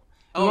viral.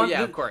 Oh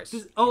yeah, of course.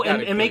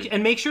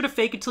 And make sure to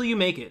fake it till you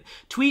make it.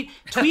 Tweet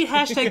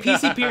hashtag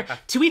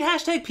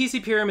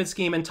PC Pyramid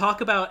Scheme and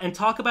talk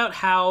about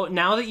how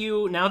now that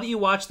you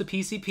watch the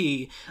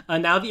PCP,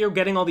 now that you're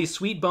getting all these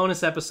sweet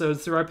bonus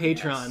episodes through our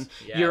Patreon,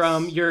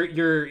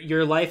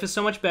 your life is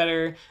so much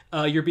better.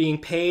 You're being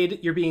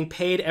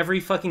paid every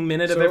fucking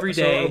minute of every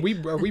day.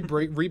 So are we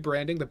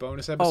rebranding the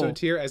bonus episode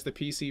tier as the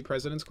PC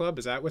President's Club?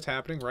 Is that what's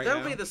happening right now?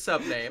 That'll be the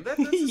sub name. That's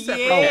a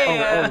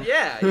separate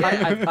yeah.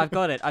 I've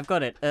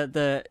got it.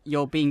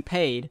 You're being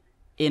paid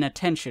in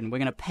attention. We're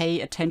gonna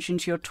pay attention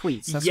to your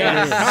tweets. That's what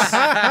it is.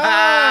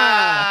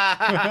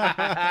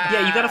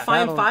 Yeah, you gotta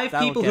find five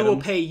people who will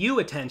pay you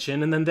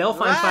attention, and then they'll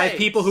find five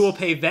people who will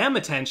pay them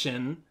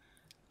attention.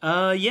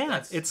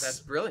 That's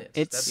brilliant.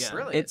 That's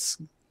brilliant.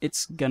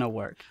 It's gonna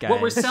work, guys.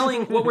 What we're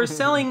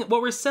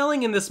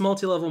selling in this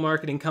multi-level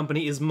marketing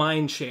company is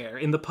mind share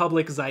in the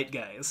public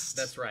zeitgeist.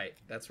 That's right.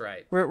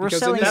 We're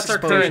selling. That's our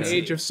current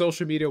age of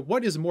social media.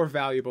 What is more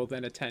valuable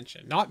than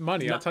attention? Not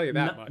money. I'll tell you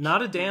that much.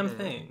 Not a damn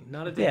thing.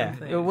 Not a damn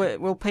thing.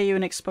 We'll pay you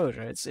an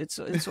exposure. It's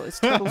tickles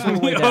all the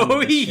way down.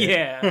 Oh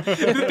yeah.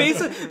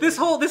 Basically, this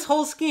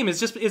whole scheme is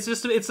just like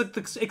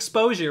the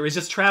exposure is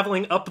just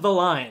traveling up the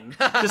line.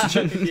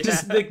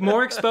 Just like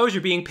more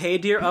exposure being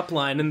paid to your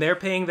upline, and they're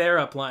paying their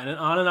upline, and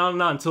on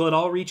until it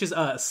all reaches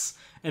us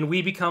and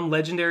we become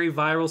legendary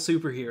viral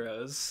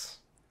superheroes.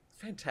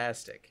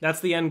 Fantastic.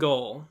 That's the end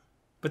goal,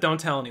 but don't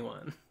tell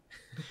anyone.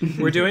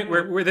 We're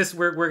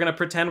gonna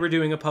pretend we're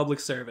doing a public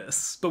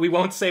service, but we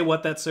won't say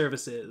what that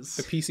service is.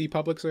 The PC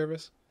public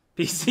service.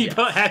 PC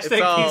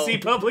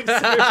public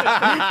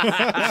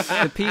service.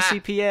 The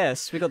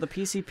PCPS. We got the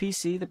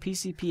PCPC, the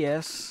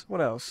PCPS.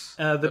 What else?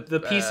 The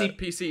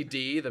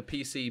PCD, the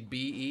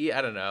PCBE.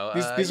 I don't know.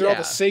 These are all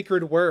the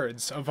sacred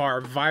words of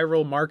our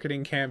viral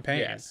marketing campaign.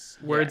 Yes.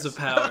 Words of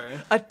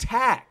power.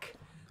 Attack.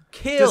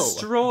 Kill.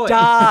 Destroy.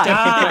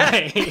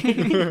 Die.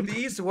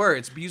 These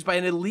words used by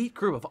an elite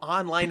group of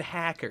online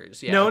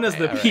hackers. Yeah, known as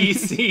the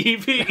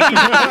PCP.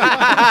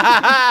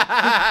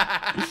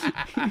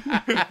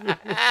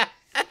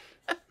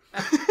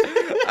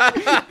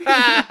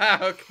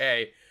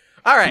 Okay.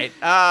 All right.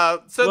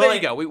 So there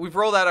you go. We've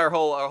rolled out our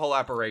whole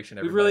operation.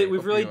 We've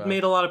really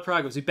made a lot of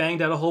progress. We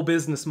banged out a whole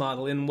business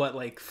model in what,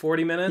 like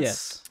 40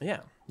 minutes?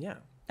 Yes. Yeah.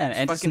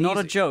 And it's not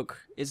a joke.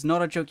 It's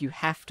not a joke. You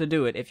have to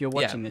do it if you're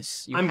watching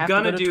this. I'm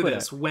gonna do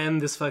this when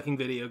this fucking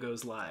video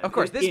goes live. Of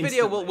course, this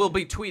video will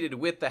be tweeted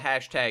with the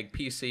hashtag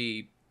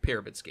PC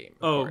Pyramid Scheme.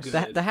 Oh,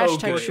 good. The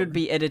hashtag should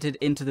be edited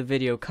into the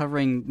video,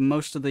 covering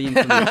most of the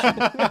information.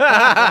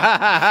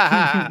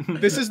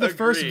 This is the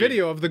first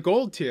video of the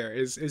gold tier.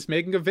 Is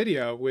making a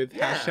video with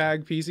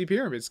hashtag PC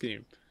Pyramid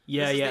Scheme.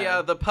 This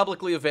is the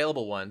publicly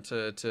available one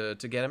to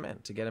get him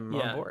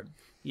on board.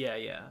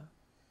 Yeah.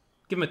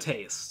 Give them a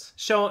taste.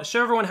 Show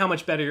everyone how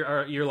much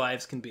better your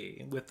lives can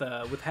be with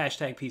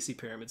hashtag PC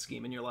Pyramid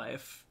Scheme in your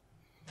life.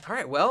 All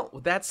right. Well,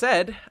 with that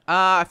said,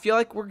 I feel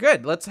like we're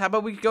good. How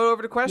about we go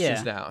over to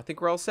questions now? I think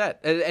we're all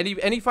set.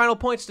 Any final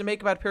points to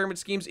make about pyramid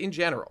schemes in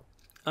general?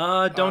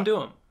 Don't do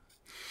them.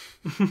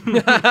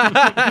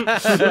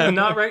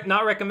 Not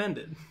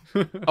recommended.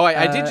 Oh,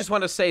 I did just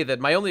want to say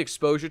that my only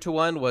exposure to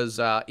one was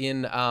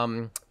in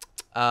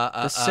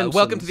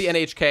Welcome to the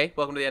NHK.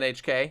 Welcome to the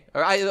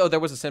NHK. There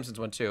was a Simpsons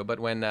one too, but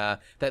when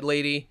that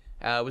lady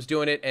was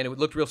doing it and it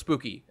looked real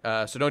spooky,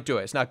 so don't do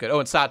it. It's not good. Oh,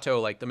 and Sato,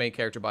 like the main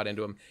character, bought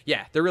into him.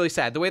 Yeah, they're really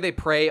sad. The way they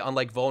prey on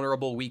like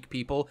vulnerable, weak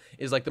people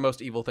is like the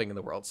most evil thing in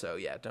the world. So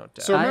yeah, don't.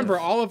 So remember,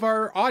 all of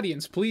our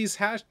audience, please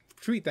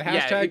tweet the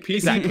hashtag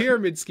PC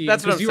Pyramid Scheme.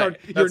 That's what I'm saying.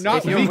 You're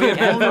not weak or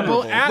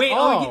vulnerable at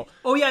all.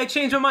 Oh yeah, I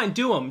changed my mind.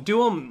 Do them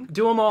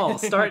all.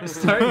 Start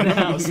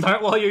now.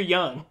 Start while you're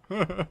young.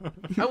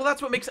 Well,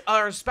 that's what makes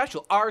ours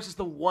special. Ours is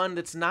the one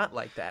that's not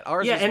like that.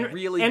 Ours is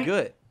really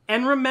good.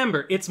 And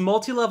remember, it's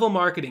multi-level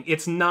marketing.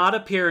 It's not a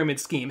pyramid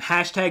scheme.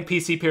 Hashtag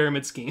PC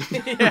Pyramid Scheme.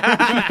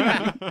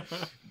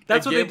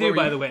 That's what they do,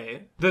 by the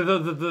way.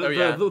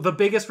 The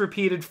biggest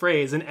repeated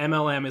phrase in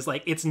MLM is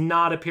like, it's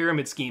not a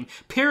pyramid scheme.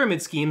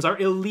 Pyramid schemes are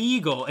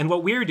illegal, and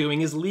what we're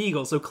doing is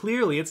legal. So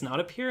clearly, it's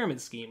not a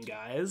pyramid scheme,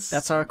 guys.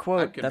 That's our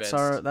quote. That's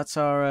our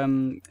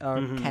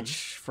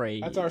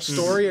catchphrase. That's our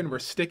story, and we're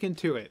sticking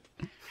to it.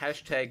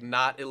 Hashtag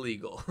not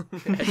illegal.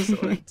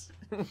 Excellent.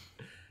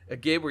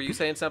 Gabe, were you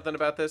saying something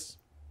about this?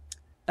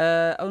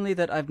 Only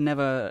that I've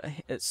never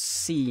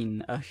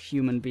seen a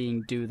human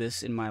being do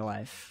this in my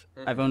life.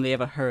 I've only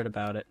ever heard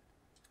about it.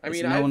 I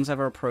mean, no one's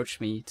ever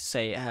approached me to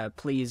say,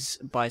 please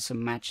buy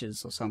some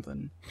matches or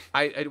something.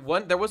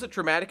 There was a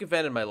traumatic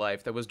event in my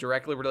life that was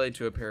directly related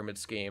to a pyramid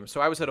scheme.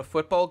 So I was at a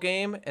football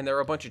game, and there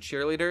were a bunch of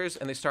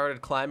cheerleaders, and they started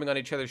climbing on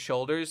each other's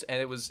shoulders,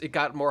 and it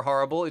got more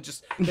horrible. It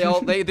just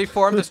they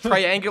formed this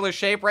triangular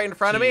shape right in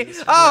front of me.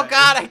 Oh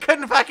God, I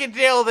couldn't fucking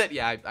deal with it.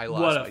 Yeah, I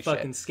lost my shit. What a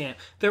fucking scam!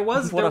 There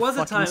was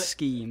a time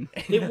scheme.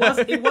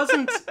 It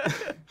wasn't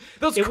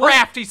those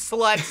crafty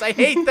sluts. I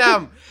hate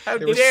them. How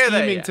they were dare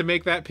scheming they? to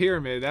make that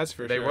pyramid. That's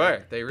for sure.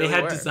 They really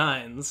had were.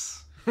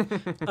 designs.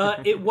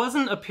 It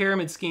wasn't a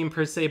pyramid scheme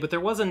per se, but there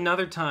was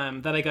another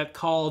time that I got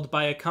called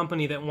by a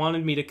company that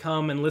wanted me to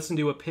come and listen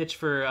to a pitch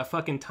for a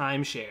fucking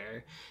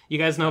timeshare. You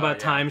guys know about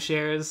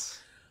timeshares?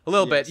 A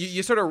little bit.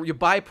 You sort of you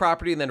buy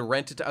property and then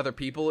rent it to other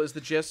people is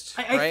the gist,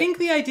 right? I think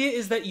the idea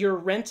is that you're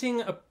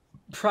renting a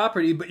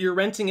property, but you're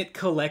renting it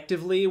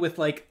collectively with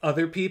like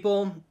other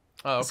people.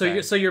 Oh,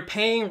 okay. So you're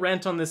paying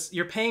rent on this.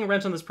 You're paying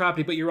rent on this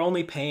property, but you're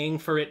only paying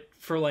for it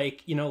for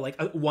like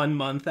 1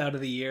 month out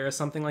of the year or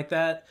something like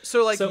that.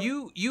 So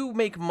you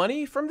make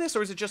money from this,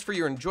 or is it just for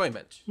your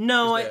enjoyment?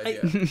 No,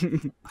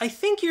 I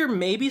think you're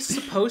maybe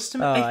supposed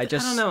to. I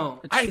don't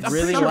know. I'd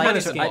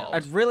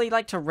really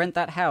like to rent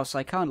that house.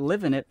 I can't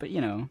live in it, but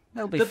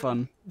that'll be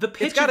fun.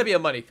 It's got to be a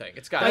money thing.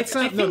 It's got.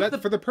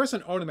 For the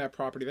person owning that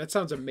property, that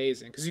sounds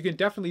amazing because you can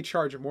definitely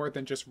charge more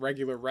than just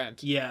regular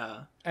rent.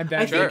 Yeah, and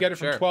then you get it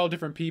from 12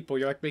 different people.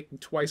 You're like making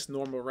twice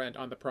normal rent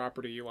on the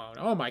property you own.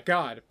 Oh my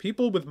god,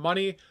 people with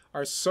money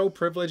are so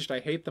privileged.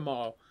 I hate them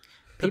all.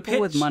 People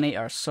with money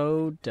are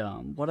so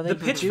dumb. What are they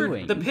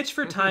doing? The pitch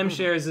for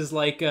timeshares is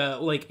like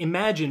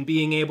imagine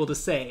being able to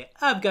say,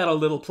 I've got a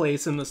little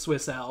place in the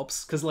Swiss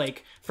Alps, because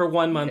for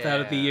 1 month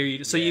out of the year,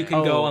 you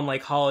can go on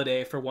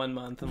holiday for 1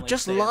 month and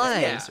just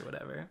lie or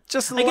whatever.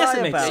 Just I guess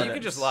it makes sense. You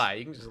can just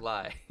lie.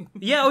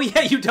 Yeah,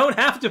 you don't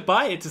have to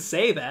buy it to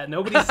say that.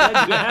 Nobody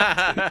said you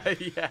have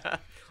to. Yeah.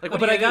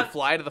 Like,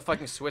 fly to the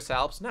fucking Swiss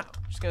Alps? No. I'm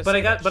just gonna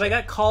I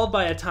got called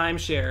by a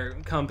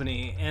timeshare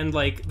company, and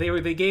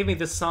they gave me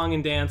this song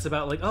and dance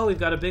about we've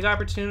got a big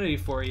opportunity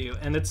for you.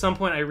 And at some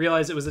point I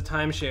realized it was a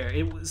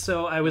timeshare.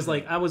 So I was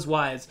I was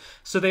wise.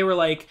 So they were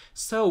like,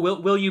 so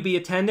will you be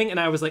attending? And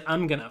I was like,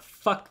 I'm gonna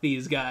fuck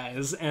these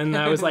guys. And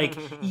I was like,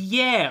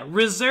 yeah,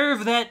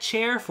 reserve that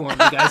chair for me,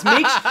 guys.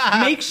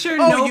 Make sure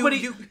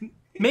nobody.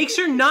 Make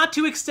sure not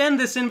to extend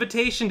this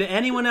invitation to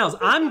anyone else.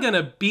 I'm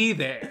gonna be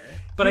there.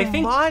 But I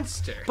think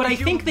monster. But I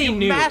think they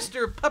knew.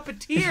 Master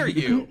puppeteer,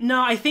 you.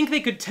 No, I think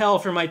they could tell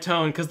from my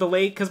tone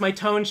because my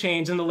tone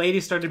changed and the lady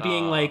started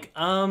being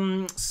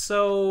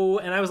so,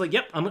 and I was like,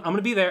 yep, I'm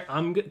gonna be there.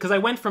 Because I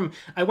went from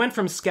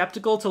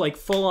skeptical to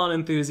full on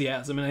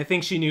enthusiasm, and I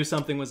think she knew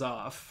something was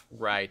off.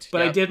 Right.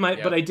 But I did my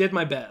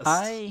best.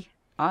 I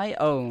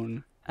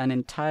own an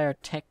entire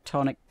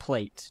tectonic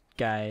plate,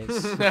 guys.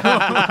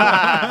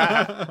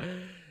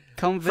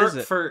 Come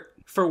visit.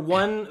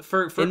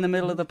 In the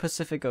middle of the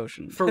Pacific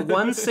Ocean. For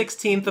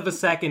 1/16 of a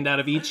second out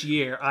of each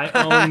year, I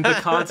own the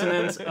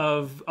continent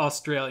of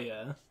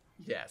Australia.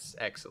 Yes,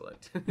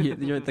 excellent.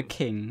 You're the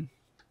king.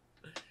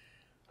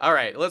 All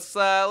right, let's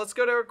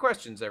go to our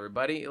questions,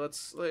 everybody.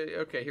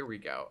 Okay, here we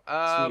go.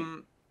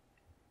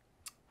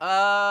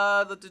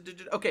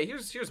 Okay,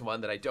 here's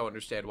one that I don't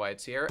understand why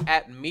it's here.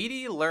 At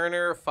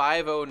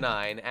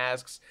MeatyLearner509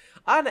 asks,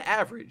 on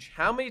average,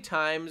 how many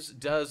times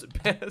does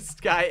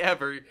Best Guy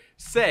Ever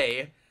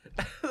say?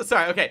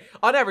 Sorry, okay.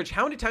 On average,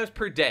 how many times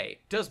per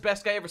day does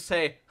Best Guy Ever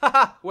say,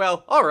 haha,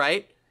 well, all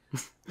right?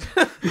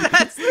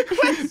 That's the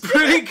question.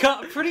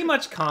 Pretty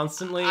much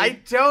constantly.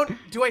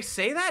 Do I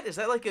say that? Is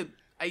that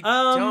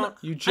don't.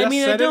 You just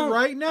said it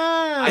right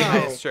now.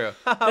 It's true.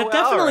 That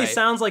definitely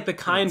sounds like the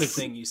kind of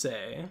thing you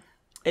say.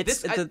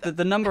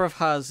 The number of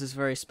ha's is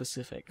very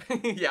specific.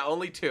 Yeah,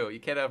 only 2. You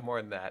can't have more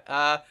than that.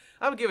 I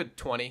would give it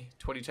 20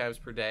 times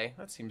per day.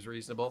 That seems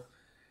reasonable.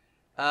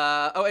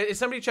 Is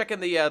somebody checking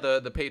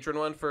the patron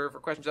one for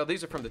questions? Oh,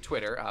 these are from the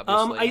Twitter,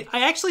 obviously.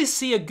 I actually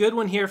see a good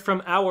one here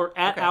from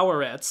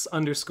 @ourets_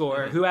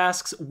 who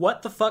asks,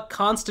 what the fuck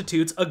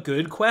constitutes a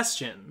good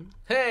question?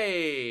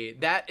 Hey,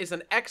 that is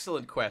an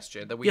excellent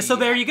question that we. Yeah, so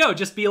there you go.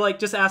 Just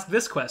just ask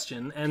this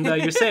question, and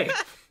you're safe.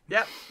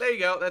 Yep, there you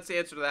go. That's the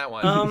answer to that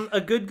one.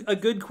 A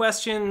good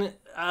question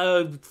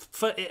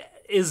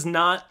is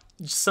not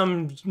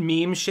some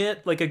meme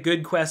shit. A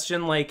good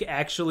question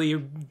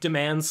actually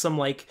demands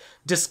some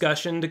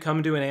discussion to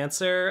come to an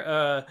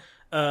answer.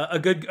 A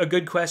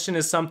good question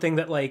is something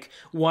that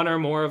one or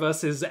more of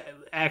us is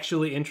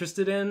actually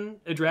interested in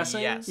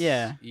addressing. Yes.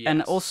 Yeah. Yes.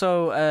 And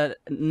also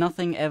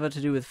nothing ever to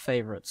do with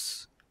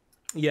favorites.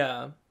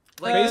 Yeah.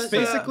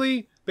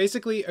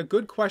 Basically, a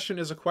good question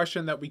is a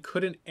question that we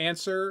couldn't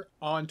answer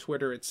on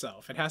Twitter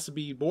itself. It has to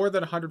be more than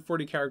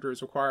 140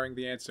 characters requiring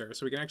the answer,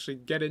 so we can actually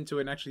get into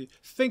it and actually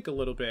think a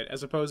little bit,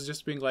 as opposed to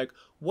just being like,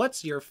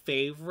 what's your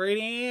favorite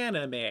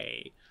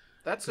anime?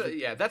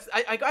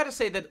 I gotta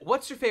say that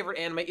what's your favorite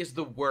anime is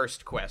the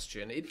worst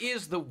question. It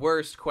is the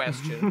worst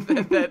question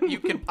that you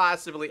can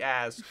possibly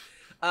ask.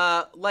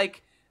 A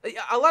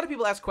lot of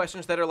people ask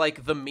questions that are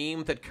the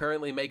meme that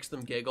currently makes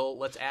them giggle.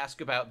 Let's ask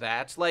about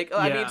that.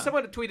 I mean,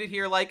 someone tweeted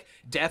here,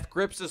 Death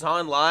Grips is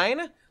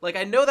online.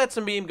 I know that's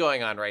a meme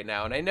going on right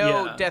now, and I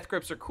know Death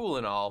Grips are cool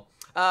and all.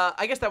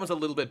 I guess that one's a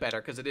little bit better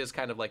because it is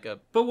kind of a.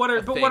 But what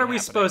are we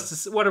supposed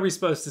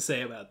to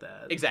say about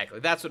that? Exactly,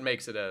 that's what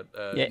makes it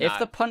if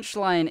the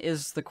punchline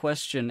is the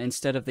question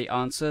instead of the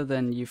answer,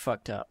 then you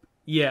fucked up.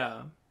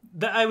 Yeah,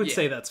 I would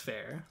say that's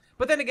fair.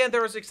 But then again,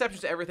 there was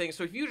exceptions to everything.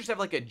 So if you just have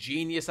a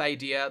genius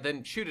idea,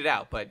 then shoot it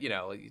out. But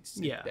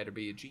it better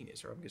be a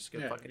genius, or I'm just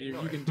gonna fucking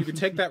ignore it. You can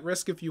take that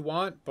risk if you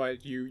want,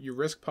 but you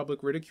risk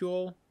public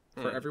ridicule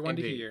for everyone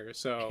to hear.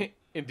 So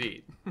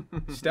indeed.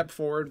 Step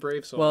forward,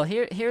 brave soul. Well,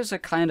 here's a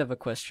kind of a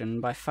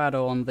question by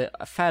Fado on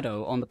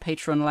the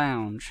Patreon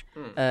Lounge.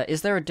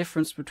 Is there a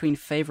difference between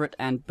favorite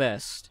and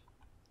best?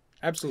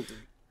 Absolutely.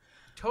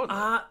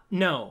 Totally.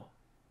 No.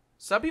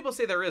 Some people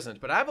say there isn't,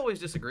 but I've always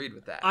disagreed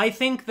with that. I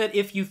think that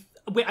if you...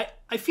 Wait,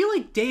 I feel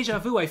like deja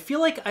vu. I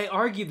feel like I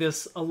argued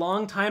this a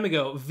long time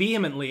ago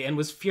vehemently and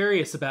was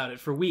furious about it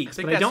for weeks.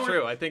 I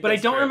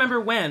don't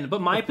remember when.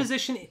 But my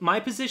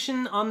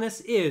position on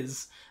this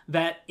is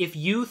that if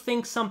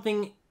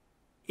something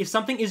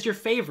is your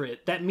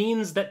favorite, that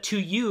means that to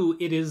you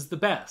it is the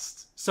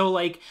best. So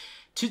like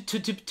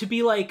to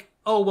be like,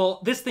 oh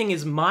well, this thing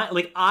is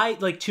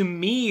to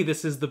me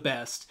this is the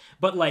best,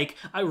 but like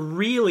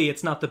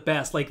it's not the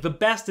best. Like the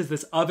best is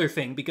this other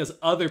thing because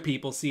other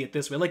people see it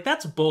this way. Like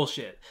that's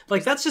bullshit.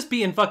 Like that's just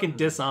being fucking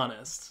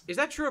dishonest. Is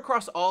that true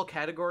across all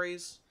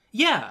categories?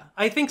 Yeah,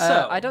 I think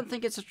so. I don't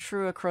think it's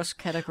true across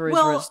categories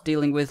where it's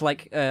dealing with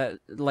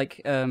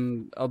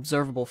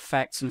observable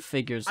facts and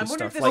figures and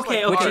stuff.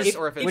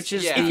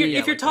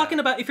 If you're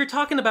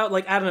talking about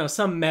like I don't know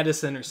some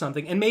medicine or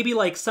something, and maybe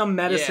like some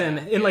medicine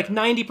in like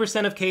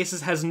 90% of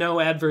cases has no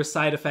adverse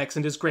side effects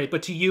and is great,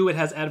 but to you it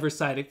has adverse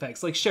side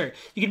effects. Like sure,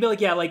 you can be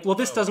like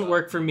this doesn't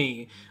work for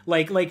me.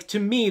 Like to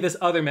me this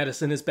other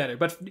medicine is better.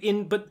 But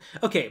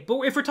if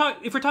we're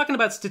talking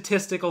about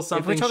statistical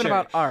something, if we're talking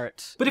about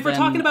art, but if we're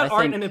talking about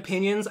art and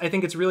opinions, I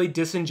think it's really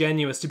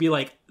disingenuous to be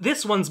like,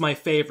 this one's my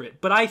favorite,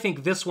 but I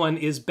think this one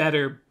is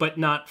better, but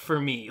not for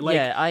me. Like,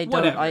 yeah, I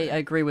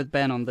agree with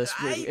Ben on this.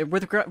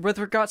 With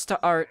regards to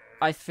art,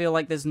 I feel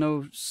like there's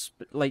no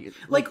think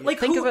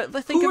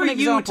of an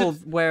example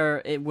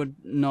where it would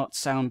not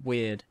sound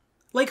weird.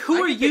 Like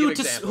who are you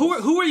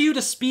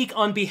to speak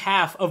on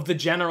behalf of the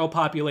general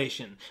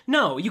population?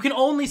 No, you can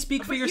only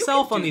speak for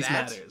yourself on these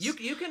matters. You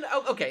can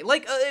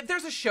if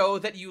there's a show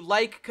that you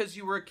like because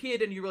you were a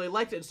kid and you really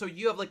liked it, and so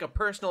you have like a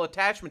personal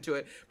attachment to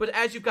it. But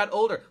as you've got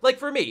older, like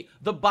for me,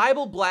 the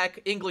Bible Black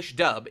English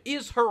dub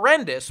is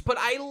horrendous, but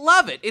I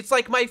love it. It's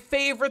like my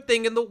favorite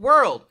thing in the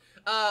world.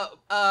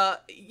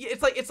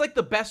 It's like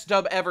the best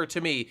dub ever to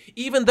me,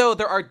 even though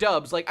there are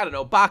dubs like, I don't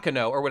know,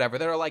 Bacano or whatever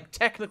that are like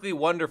technically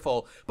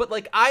wonderful, but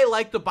like I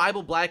like the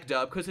Bible Black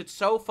dub because it's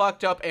so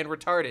fucked up and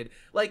retarded.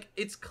 Like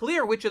it's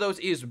clear which of those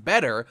is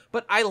better,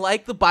 but I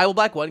like the Bible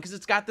Black one because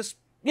it's got this,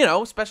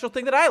 special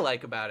thing that I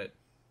like about it.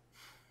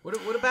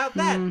 What about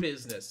that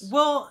business?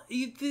 Well,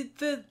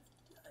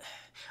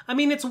 I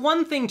mean, it's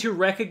one thing to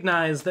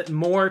recognize that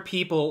more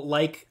people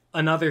like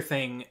another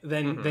thing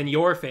than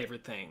your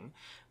favorite thing,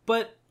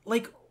 but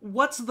like,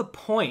 what's the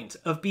point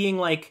of being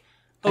like,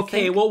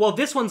 okay, well,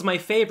 this one's my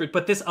favorite,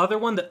 but this other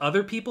one that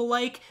other people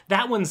like,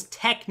 that one's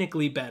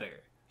technically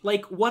better.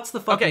 Like, what's the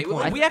fucking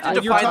point? We have to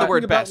define the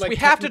word best. We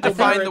have to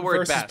define the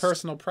word best.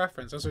 Personal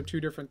preference. Those are two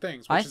different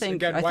things. I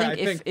think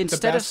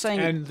instead of saying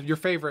and your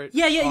favorite,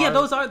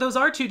 those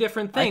are two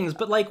different things.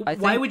 But like,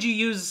 why would you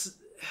use?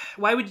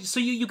 So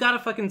you gotta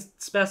fucking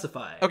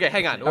specify. Okay,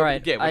 hang on. All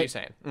right, yeah, what are you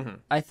saying? Mm-hmm.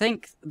 I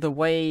think the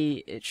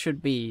way it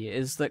should be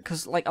is that,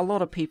 because like a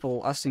lot of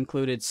people, us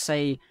included,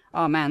 say,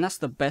 oh man, that's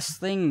the best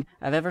thing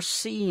I've ever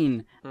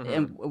seen.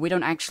 And we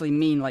don't actually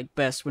mean like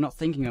best, we're not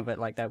thinking of it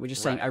like that, we're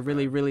just saying I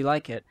really, really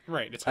like it.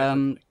 Right, it's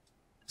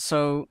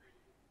so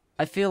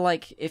I feel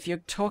like if you're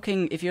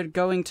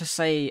going to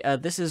say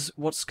this is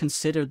what's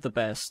considered the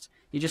best,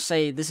 you just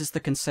say this is the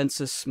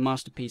consensus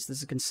masterpiece, this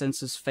is a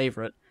consensus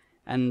favorite.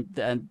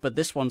 But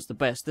this one's the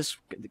best. This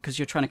because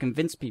you're trying to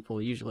convince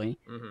people usually.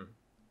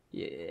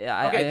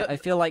 Yeah, I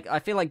feel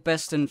like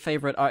best and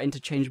favorite are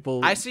interchangeable.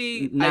 I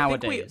see.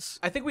 Nowadays,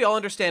 I think we all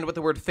understand what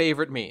the word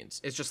favorite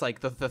means. It's just like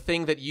the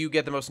thing that you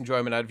get the most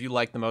enjoyment out of, you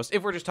like the most.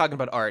 If we're just talking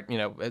about art,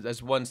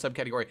 as one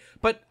subcategory.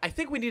 But I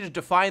think we need to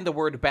define the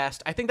word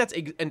best. I think that's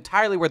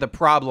entirely where the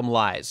problem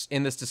lies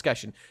in this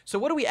discussion. So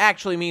what do we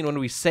actually mean when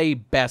we say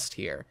best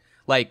here?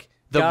 Like,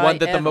 the one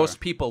that the most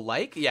people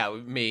like? Yeah,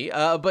 me.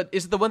 But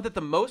is it the one that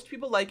the most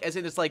people like, as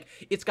in it's like,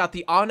 it's got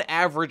the on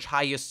average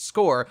highest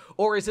score?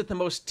 Or is it the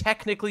most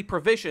technically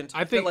proficient?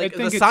 I think,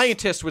 the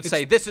scientists would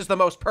say, this is the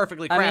most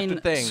perfectly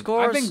crafted thing.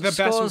 I think the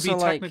best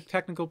would be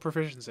technical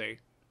proficiency.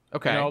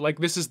 Okay. Like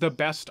this is the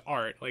best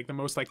art, like the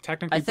most like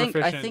technically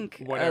proficient,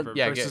 whatever,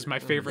 versus my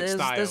favorite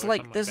style.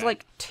 There's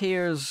like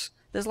tiers.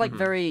 There's like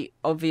very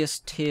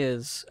obvious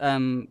tiers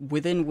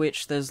within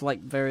which there's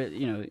like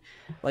very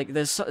like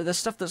there's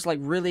stuff that's like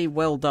really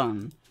well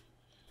done,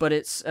 but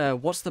it's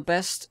what's the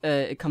best?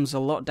 It comes a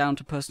lot down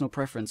to personal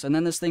preference, and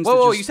then there's things.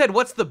 Whoa! You said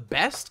what's the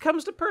best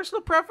comes to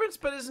personal preference,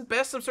 but isn't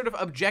best some sort of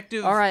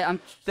objective? All right,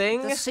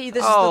 thing. See,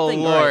 this is the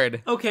thing. Lord.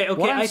 Right? Okay.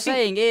 What I'm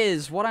saying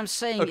is,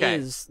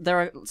 there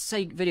are,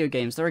 say, video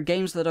games. There are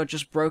games that are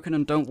just broken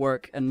and don't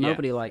work, and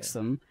nobody likes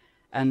them,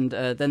 and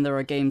then there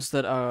are games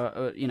that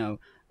are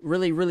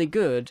really, really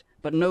good,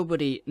 but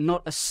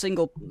not a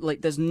single,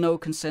 like, there's no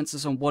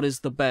consensus on what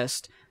is the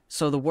best,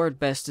 so the word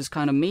best is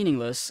kind of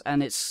meaningless,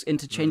 and it's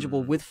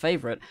interchangeable with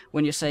favorite.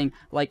 When you're saying,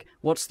 like,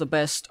 what's the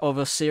best of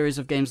a series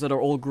of games that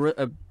are all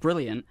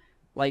brilliant,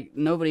 like,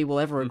 nobody will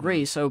ever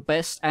agree, so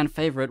best and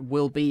favorite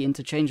will be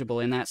interchangeable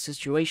in that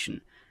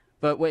situation.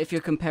 But if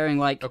you're comparing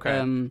like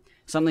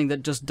something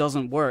that just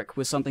doesn't work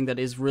with something that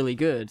is really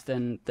good,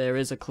 then there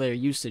is a clear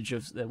usage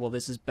of well,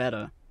 this is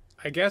better.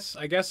 I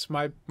guess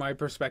my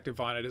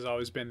perspective on it has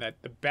always been that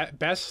the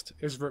best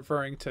is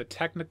referring to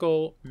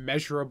technical,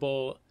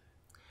 measurable,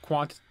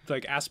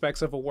 like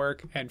aspects of a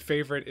work, and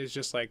favorite is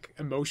just like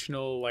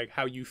emotional, like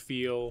how you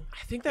feel.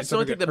 I think that's the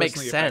only thing that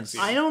makes sense.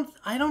 I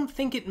don't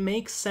think it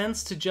makes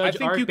sense to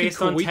judge art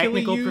based on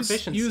technical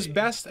proficiency. Use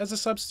best as a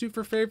substitute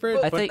for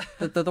favorite. I think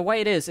the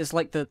way it is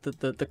like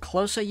the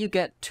closer you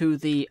get to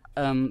the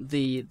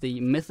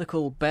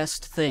mythical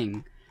best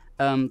thing,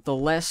 the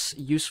less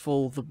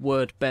useful the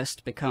word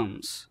best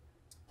becomes.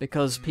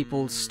 Because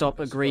people stop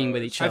agreeing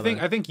with each other.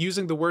 I think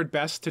using the word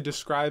best to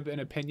describe an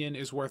opinion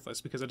is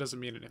worthless because it doesn't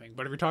mean anything.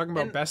 But if you're talking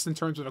about best in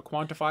terms of a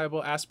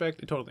quantifiable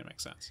aspect, it totally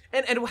makes sense.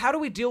 And how do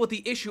we deal with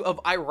the issue of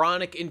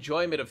ironic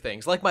enjoyment of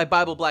things? Like my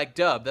Bible Black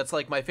dub, that's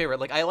like my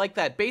favorite. Like I like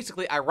that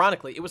basically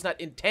ironically. It was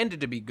not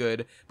intended to be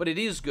good, but it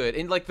is good.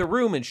 And like The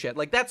Room and shit.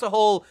 Like that's a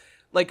whole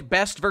like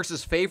best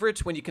versus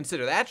favorites when you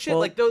consider that shit. Well,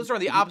 like those are on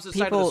the opposite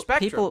side of the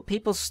spectrum.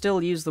 People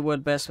still use the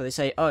word best where they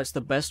say, "Oh, it's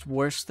the best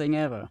worst thing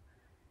ever."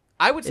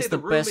 I would say The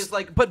Room is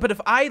like, but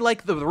if I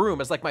like The Room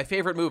as like my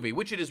favorite movie,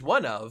 which it is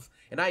one of,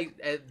 and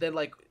then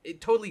like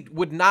it totally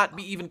would not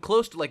be even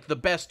close to like the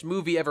best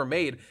movie ever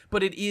made,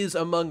 but it is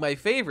among my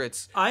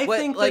favorites. I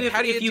think like that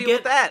how do you deal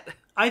with that?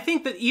 I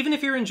think that even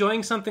if you're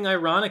enjoying something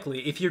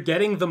ironically, if you're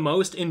getting the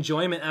most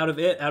enjoyment out of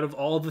it, out of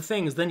all the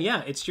things, then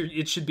yeah, it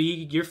should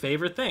be your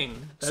favorite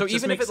thing. So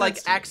even if it like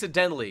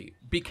accidentally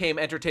became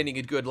entertaining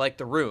and good, like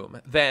The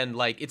Room, then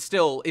like it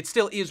still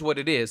is what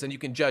it is, and you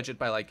can judge it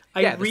by like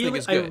this thing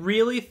is good. I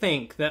really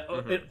think that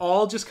it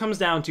all just comes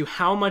down to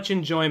how much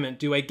enjoyment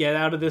do I get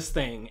out of this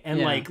thing,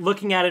 and like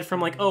looking at it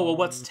from like, oh well,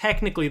 what's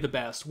technically the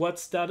best,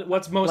 what's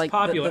most like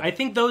popular. I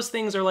think those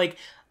things are like.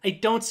 I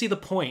don't see the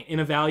point in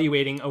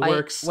evaluating a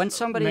work's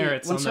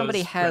merits when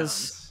somebody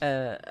has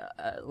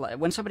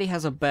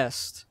a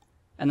best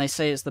and they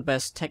say it's the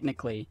best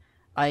technically,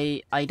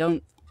 I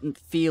don't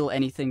feel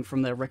anything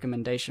from their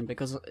recommendation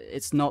because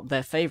it's not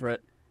their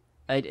favorite.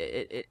 I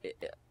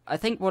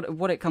think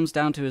what it comes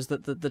down to is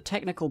that the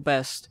technical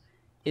best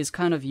is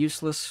kind of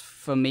useless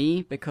for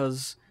me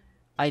because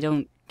I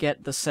don't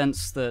get the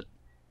sense that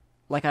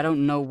like I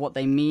don't know what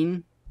they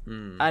mean.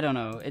 I don't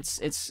know.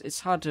 It's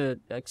hard to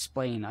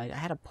explain. I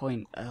had a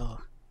point. I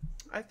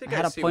think I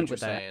had a point with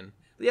that. Saying.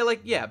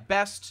 Yeah,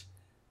 best.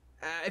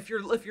 If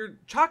you're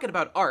talking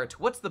about art,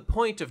 what's the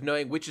point of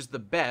knowing which is the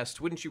best?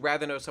 Wouldn't you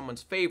rather know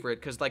someone's favorite?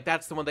 Because like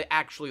that's the one they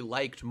actually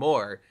liked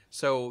more.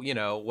 So you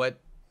know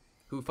what.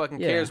 Who fucking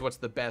cares what's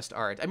the best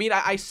art? I mean,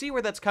 I see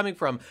where that's coming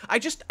from. I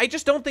just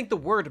don't think the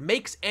word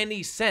makes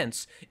any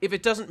sense if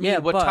it doesn't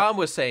mean what Tom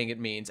was saying it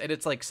means, and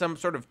it's like some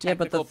sort of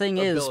technical but the thing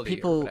is,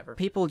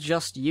 people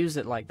just use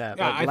it like that.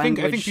 Yeah, like, I think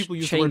people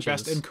use the word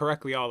best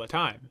incorrectly all the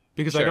time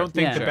because I don't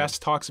think the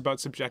best talks about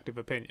subjective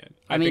opinion.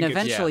 I mean,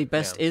 eventually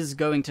best is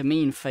going to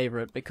mean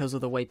favorite because of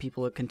the way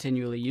people are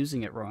continually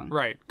using it wrong.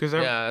 Right, because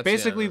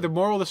basically the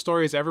moral of the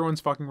story is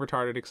everyone's fucking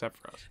retarded except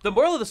for us. The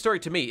moral of the story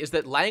to me is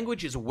that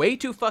language is way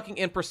too fucking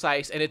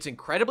imprecise, and it's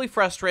incredibly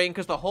frustrating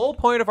because the whole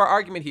point of our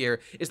argument here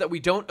is that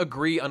we don't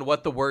agree on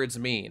what the words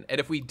mean. And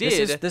if we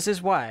did... This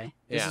is why.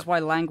 This is why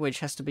language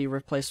has to be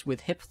replaced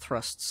with hip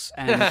thrusts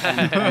and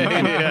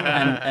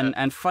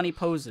funny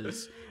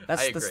poses.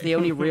 That's the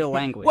only real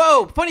language.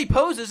 Whoa, funny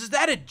poses? Is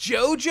that a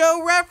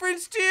JoJo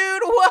reference,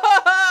 dude? Whoa!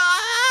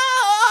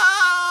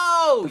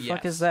 What the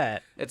fuck is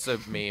that? It's a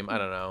meme. I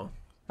don't know.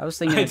 I was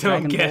thinking of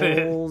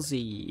Dragon Ball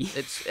Z.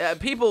 It's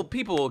people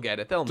will get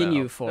it. They'll know.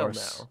 Ginyu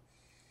Force.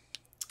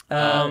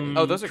 They'll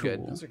know. Those are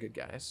good. Those are good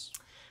guys.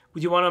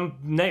 Would you want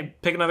to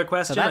pick another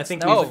question? I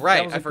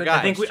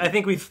forgot. I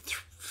think we've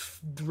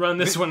run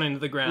this one into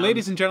the ground.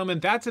 Ladies and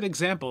gentlemen, that's an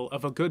example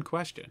of a good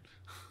question.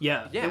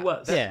 Yeah, it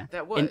was.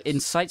 That was.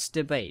 Incites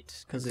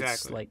debate because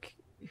it's like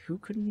who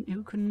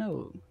can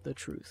know the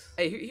truth?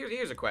 Hey,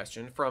 here's a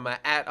question from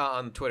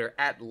on Twitter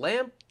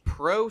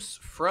 @Lampros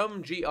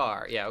from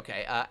GR. Yeah,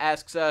 okay.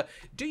 Asks,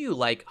 do you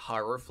like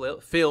horror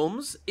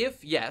films?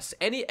 If yes,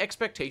 any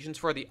expectations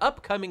for the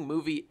upcoming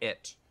movie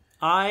It?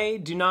 I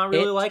do not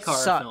really like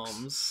horror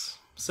films.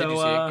 So, did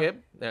you see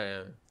it,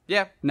 Kib?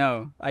 Yeah.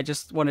 No, I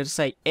just wanted to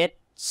say it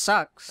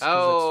sucks.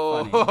 Oh,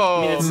 it's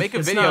funny. I mean, make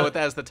a video with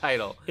that as the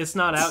title. It's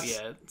not out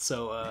yet,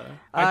 so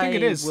I think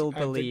it is. Will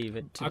believe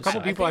it. A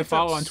couple people I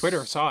follow on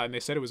Twitter saw it and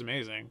they said it was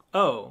amazing.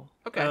 Oh,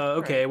 okay.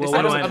 Okay. Well,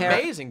 what was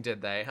amazing?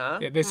 Did they? Huh?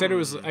 Yeah, they said it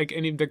was like. I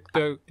mean,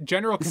 the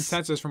general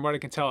consensus, from what I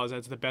can tell, is that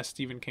it's the best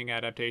Stephen King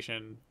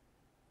adaptation.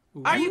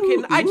 Are you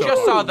kidding? I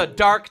just saw The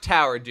Dark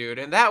Tower, dude,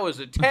 and that was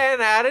a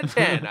 10 out of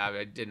 10.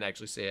 I didn't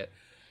actually see it.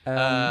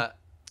 I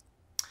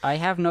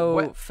have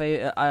no.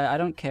 I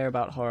don't care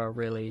about horror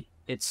really.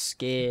 It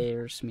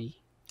scares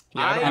me.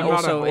 Yeah, I'm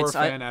not a horror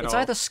fan at all. It's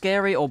either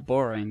scary or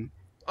boring.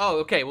 Oh,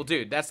 okay. Well,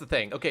 dude, that's the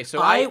thing. Okay, so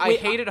I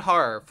hated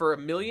horror for a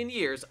million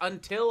years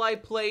until I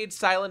played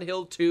Silent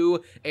Hill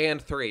 2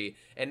 and 3,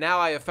 and now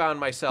I have found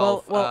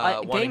myself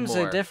wanting games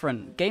more. are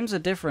different. Games are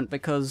different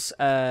because,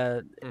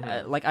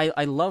 like,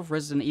 I love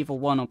Resident Evil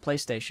 1 on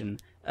PlayStation,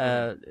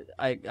 I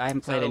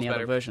haven't played any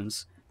other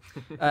versions.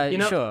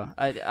 Sure,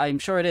 I'm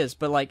sure it is,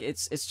 but like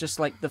it's just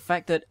like the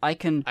fact that I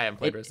haven't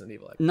played Resident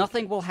Evil.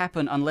 Nothing will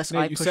happen unless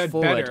I push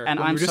forward, better, and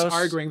I'm just so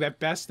arguing that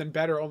best and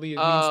better only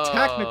means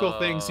technical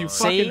things. You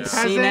fucking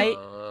peasant. See, Nate,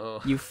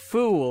 you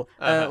fool.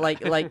 Like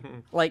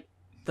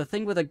the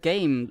thing with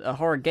a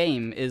horror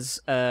game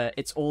is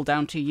it's all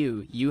down to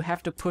you. You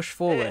have to push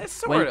forward.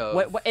 Sort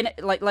of.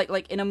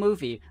 Like in a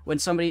movie, when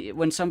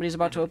somebody's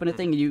about to open a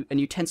thing and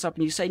you tense up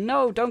and you say,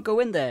 no, don't go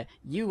in there.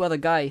 You are the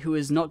guy who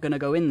is not going to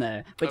go in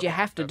there, but you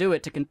have to do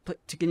it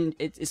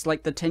it's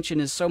like the tension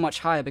is so much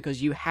higher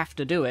because you have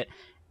to do it.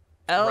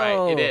 Oh,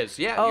 right, it is.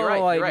 Yeah, you're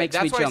right. You're right.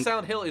 That's why jump.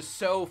 Silent Hill is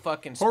so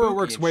fucking spooky. Horror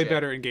works way shit.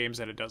 better in games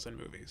than it does in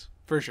movies,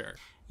 for sure.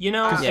 You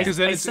know, because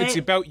then it's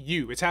about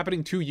you. It's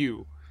happening to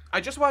you. I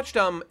just watched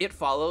It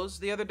Follows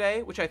the other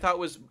day, which I thought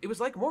was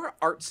like more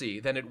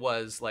artsy than it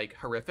was like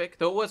horrific,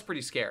 though it was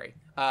pretty scary.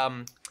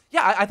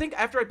 I think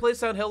after I played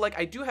Silent Hill, like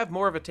I do have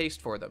more of a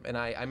taste for them, and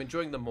I'm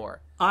enjoying them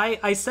more.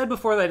 I said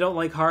before that I don't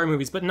like horror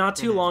movies, but not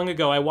too long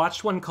ago I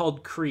watched one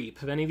called Creep.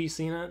 Have any of you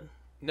seen it?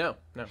 No.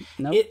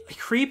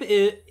 Creep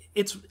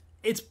is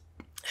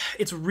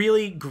it's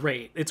really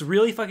great. It's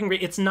really fucking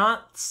great. It's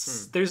not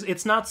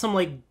it's not some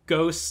like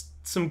ghost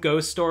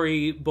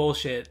story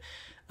bullshit.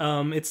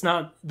 It's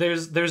not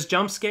there's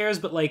jump scares,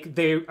 but like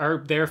they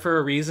are there for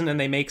a reason and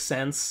they make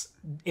sense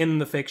in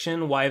the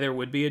fiction why there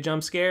would be a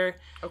jump scare.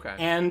 Okay.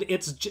 And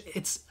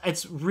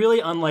it's really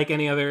unlike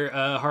any other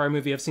horror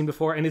movie I've seen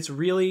before, and it's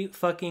really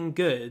fucking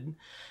good.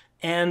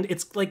 And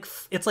it's like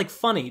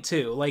funny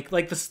too. Like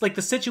the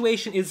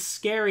situation is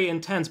scary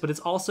and tense, but it's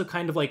also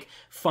kind of like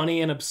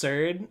funny and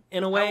absurd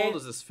in a way. How old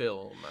is this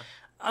film?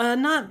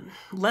 Not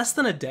less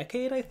than a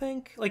decade, I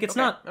think. Like it's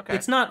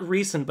not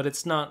recent, but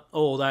it's not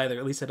old either.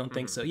 At least I don't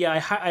think so. Yeah,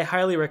 I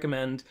highly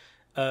recommend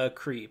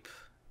Creep.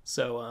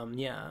 So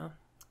yeah,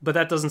 but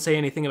that doesn't say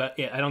anything about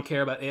It. I don't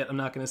care about It. I'm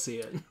not going to see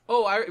it.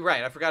 Oh,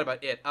 I forgot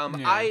about It.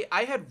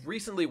 I had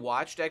recently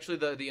watched actually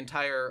the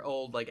entire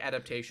old like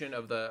adaptation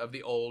of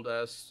the old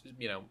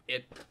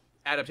It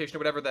adaptation or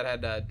whatever that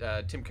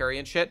had Tim Curry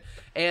and shit,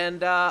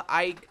 and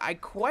I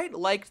quite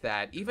liked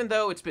that, even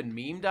though it's been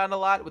memed on a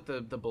lot with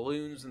the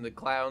balloons and the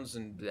clowns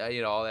and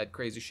all that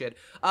crazy shit.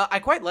 I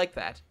quite liked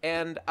that,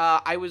 and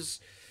I was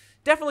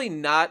definitely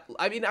not.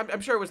 I mean, I'm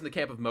sure I was in the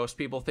camp of most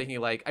people, thinking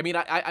like, I mean,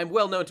 I'm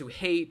well known to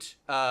hate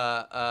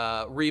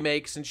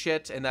remakes and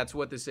shit, and that's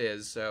what this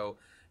is. So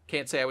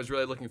can't say I was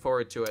really looking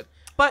forward to it.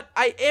 But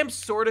I am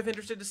sort of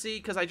interested to see,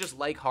 because I just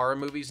like horror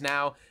movies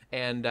now,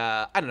 and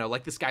I don't know,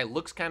 like this guy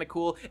looks kind of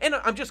cool, and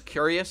I'm just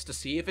curious to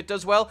see if it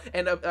does well.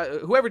 And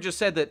whoever just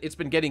said that it's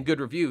been getting good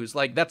reviews,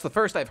 like that's the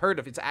first I've heard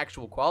of its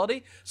actual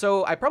quality,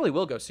 so I probably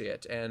will go see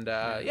it. And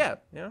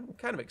I'm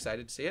kind of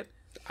excited to see it.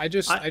 I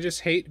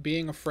just hate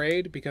being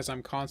afraid, because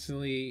I'm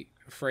constantly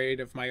afraid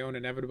of my own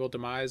inevitable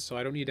demise, so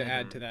I don't need to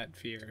add to that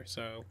fear.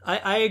 So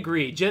I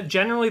agree.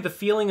 Generally, the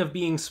feeling of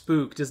being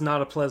spooked is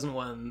not a pleasant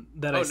one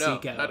that I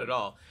seek out. Not at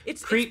all.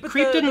 Creep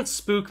didn't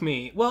spook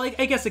me. Well,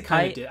 I guess it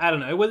kind of did. I don't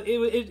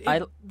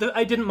know.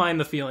 I didn't mind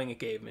the feeling it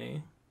gave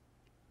me.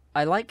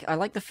 I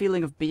like the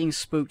feeling of being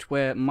spooked,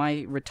 where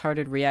my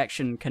retarded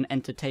reaction can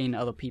entertain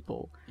other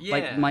people.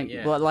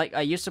 Like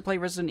I used to play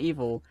Resident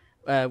Evil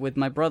with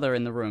my brother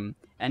in the room,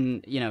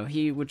 and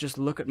he would just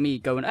look at me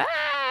going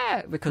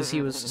ah, because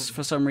he was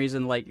for some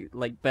reason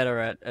like better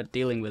at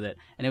dealing with it,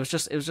 and it was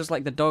just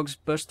like the dogs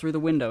burst through the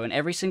window, and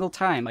every single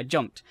time I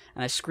jumped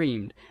and I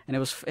screamed, and it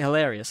was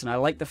hilarious, and I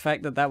liked the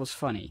fact that was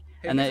funny.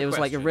 Hey, and then it was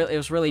like it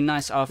was really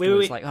nice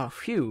afterwards. Like, oh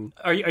phew.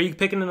 Are you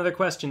picking another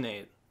question,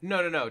 Nate?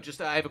 No. Just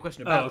I have a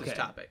question about this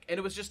topic, and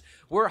it was just: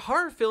 were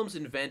horror films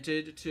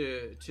invented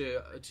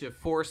to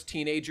force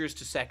teenagers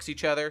to sex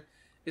each other?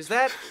 Is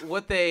that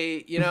what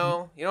they, you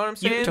know what I'm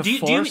saying? Do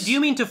you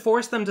mean to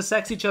force them to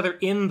sex each other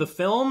in the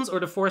films, or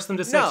to force them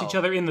to sex each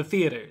other in the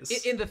theaters?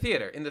 In the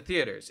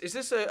theaters. Is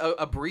this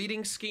a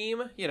breeding scheme,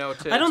 to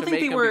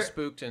make them be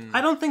spooked? And,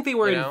 I don't think they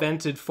were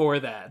invented for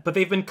that, but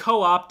they've been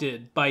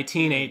co-opted by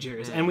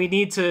teenagers, and we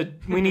need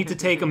to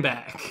take them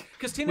back.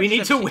 We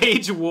need to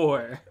wage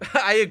war.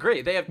 I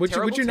agree. They have would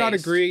you taste. not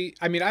agree?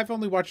 I mean, I've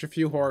only watched a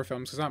few horror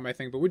films, so it's not my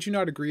thing, but would you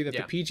not agree that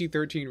the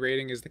PG-13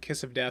 rating is the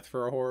kiss of death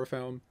for a horror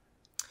film?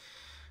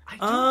 I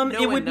don't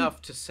know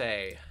enough to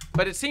say,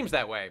 but it seems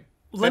that way.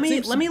 Let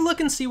me look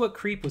and see what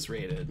Creep was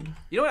rated.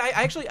 You know what?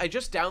 I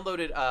just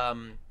downloaded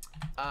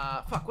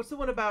what's the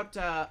one about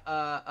God,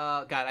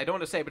 I don't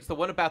want to say, but it's the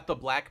one about the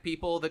black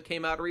people that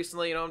came out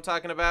recently. You know what I'm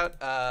talking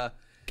about?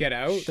 Get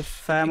Out. The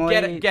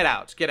family. Get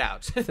Out.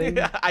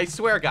 I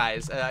swear,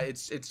 guys,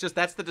 it's just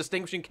that's the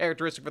distinguishing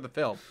characteristic for the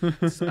film.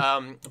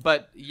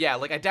 But yeah,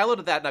 like I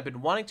downloaded that and I've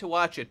been wanting to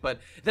watch it, but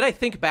then I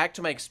think back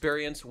to my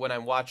experience when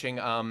I'm watching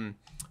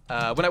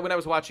when I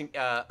was watching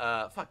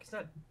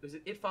was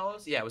it It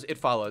Follows? Yeah, it was It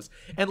Follows.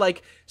 And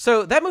like,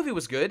 so that movie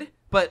was good,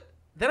 but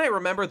then I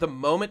remember the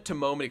moment to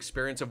moment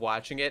experience of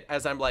watching it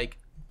as I'm like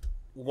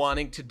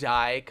wanting to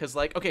die, because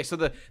like, okay, so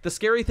the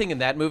scary thing in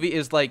that movie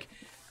is like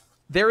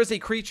There is a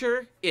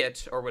creature,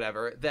 it or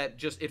whatever, that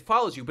just it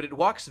follows you, but it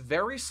walks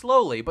very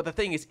slowly. But the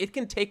thing is, it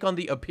can take on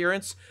the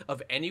appearance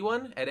of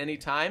anyone at any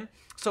time.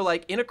 So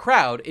like in a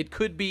crowd, it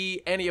could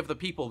be any of the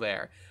people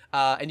there.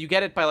 And you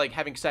get it by like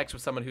having sex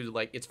with someone who's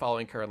like it's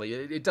following currently.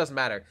 It doesn't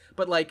matter.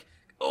 But like,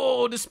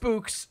 oh, the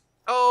spooks.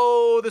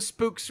 Oh, the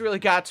spooks really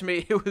got to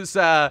me. It was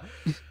it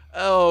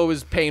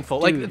was painful.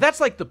 Dude, like that's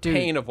like the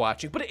pain of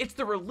watching. But it's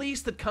the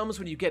release that comes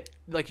when you get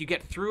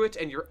through it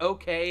and you're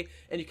okay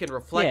and you can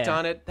reflect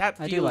on it. That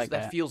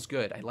feels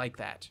good. I like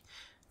that.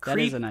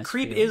 Creep,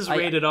 Creep is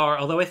rated R,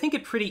 although I think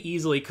it pretty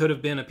easily could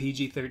have been a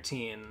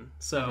PG-13.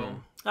 So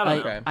I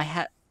don't know.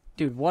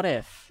 Dude, what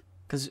if?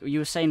 Because you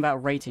were saying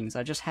about ratings,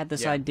 I just had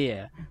this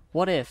idea.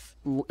 What if,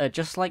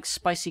 just like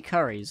spicy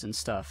curries and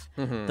stuff,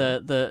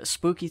 the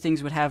spooky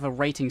things would have a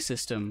rating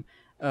system?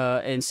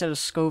 Instead of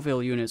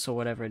Scoville units or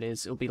whatever it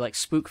is, it'll be like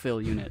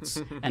Spookville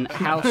units. And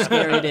how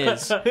scary it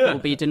is will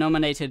be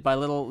denominated by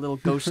little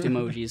ghost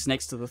emojis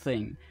next to the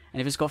thing.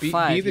 And if it's got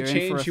 5, be the you're in for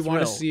a change you thrill.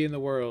 want to see in the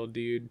world,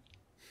 dude.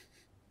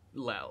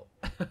 Lel.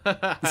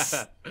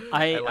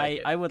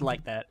 I would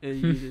like that.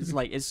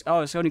 It's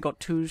only got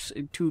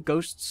two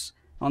ghosts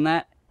on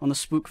that. On the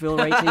Spookville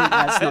rating,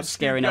 that's not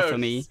scary enough for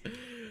me.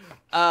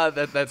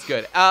 That's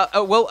good.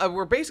 Well,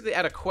 we're basically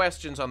out of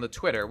questions on the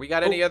Twitter. We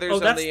got any others?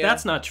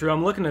 That's not true.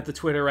 I'm looking at the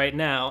Twitter right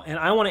now, and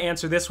I want to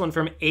answer this one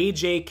from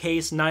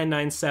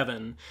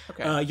AJCase997.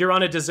 Okay. You're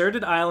on a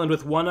deserted island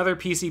with one other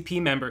PCP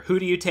member. Who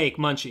do you take,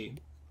 Munchie?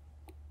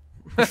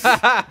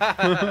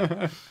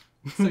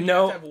 So you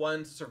have to have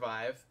one to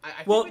survive.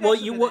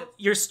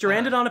 You're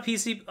stranded on a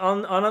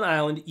on an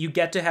island. You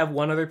get to have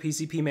one other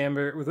PCP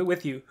member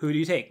with you. Who do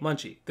you take,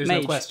 Munchie? There's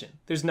no question.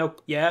 There's no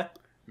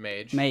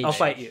Mage. I'll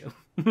fight you.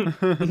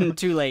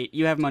 Too late.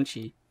 You have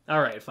Munchie. All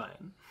right,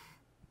 fine.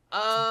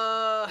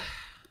 Can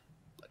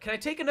I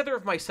take another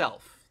of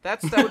myself?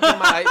 That would be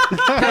my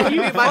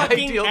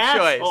ideal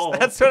choice.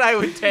 That's what I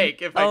would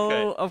take if I could.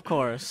 Oh, of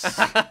course.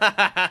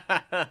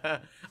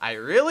 I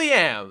really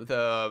am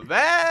the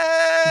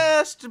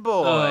best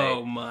boy.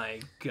 Oh my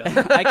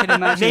god! I can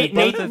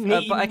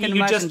imagine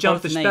you just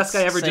jumped the best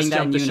guy ever. Just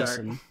jumped the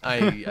shark.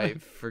 I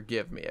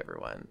forgive me,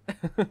 everyone.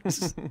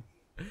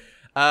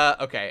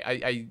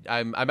 Okay,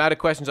 I'm out of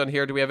questions on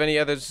here. Do we have any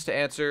others to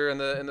answer in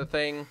the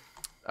thing?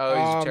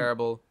 Oh, he's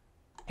terrible.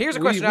 Here's a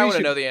question I want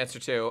to know the answer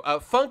to.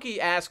 Funky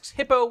asks,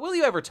 Hippo, will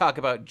you ever talk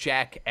about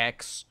Jack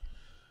X?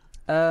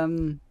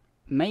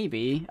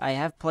 Maybe. I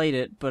have played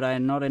it, but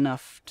I'm not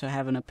enough to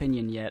have an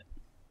opinion yet.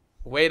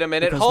 Wait a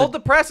minute. Hold the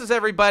presses,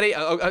 everybody.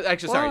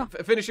 Actually, sorry.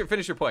 Finish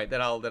your point.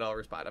 Then I'll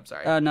respond. I'm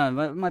sorry.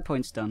 No, my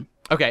point's done.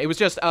 Okay, it was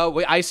just,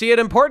 I see an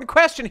important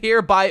question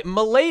here by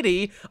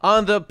Milady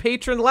on the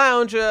Patron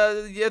Lounge,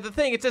 the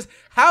thing. It says,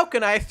 how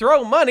can I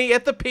throw money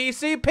at the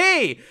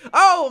PCP?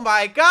 Oh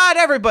my god,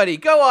 everybody,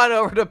 go on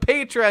over to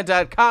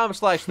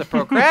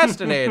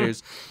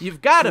patreon.com/theprocrastinators.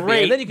 You've got to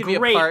be, and then you can be a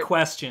part.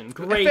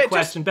 Great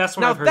question. Best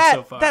one I've heard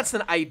so far. That's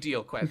an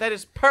ideal question. That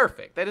is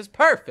perfect.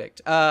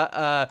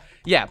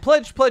 Yeah,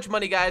 pledge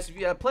money, guys.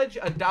 Pledge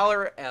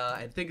 $1,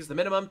 I think is the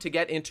minimum to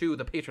get into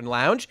the Patron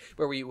Lounge,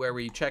 where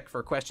we check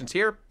for questions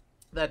here.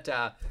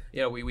 That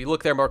we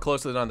look there more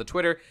closely than on the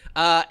Twitter,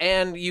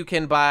 and you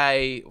can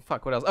buy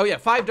what else? Oh yeah,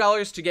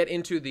 $5 to get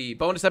into the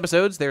bonus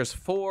episodes. There's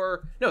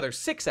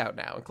 6 out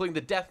now, including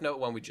the Death Note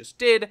one we just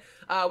did.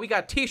 We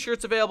got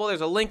T-shirts available. There's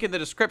a link in the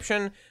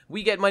description.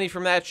 We get money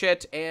from that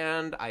shit,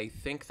 and I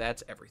think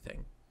that's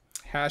everything.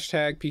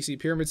 Hashtag PC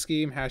Pyramid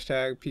Scheme.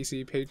 Hashtag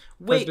PC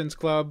President's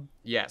Club.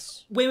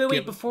 Yes.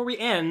 Wait. Before we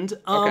end,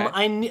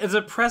 there's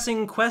a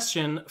pressing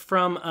question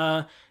from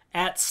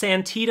at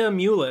Santita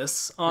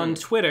Mulis on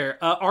Twitter.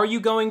 Are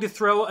you going to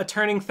throw a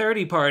turning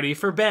 30 party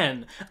for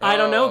Ben? I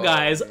don't know,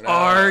 guys. No.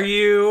 Are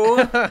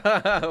you?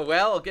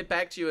 Well, I'll get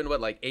back to you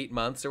in 8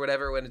 months or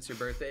whatever when it's your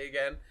birthday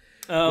again.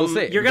 We'll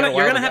see. You're gonna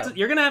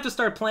have to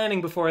start planning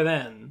before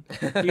then.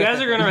 You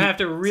guys are gonna have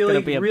to really,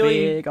 it's gonna be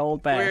a big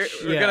old bash.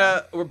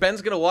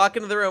 Ben's gonna walk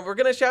into the room. We're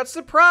gonna shout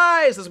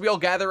surprise as we all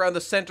gather around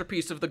the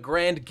centerpiece of the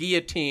grand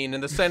guillotine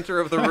in the center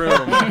of the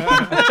room.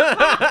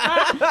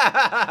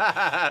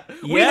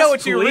 We know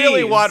what you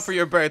really want for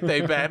your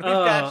birthday, Ben. We've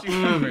got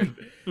you covered.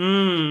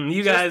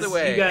 You guys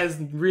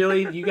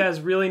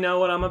really know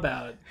what I'm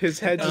about. His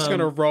head's just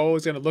gonna roll.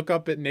 He's gonna look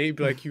up at Nate,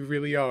 be like, "You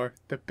really are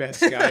the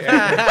best guy ever."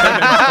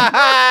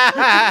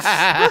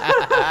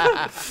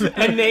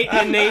 and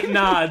Nate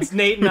nods.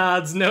 Nate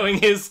nods, knowing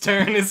his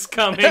turn is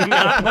coming.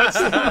 Not much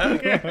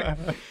longer.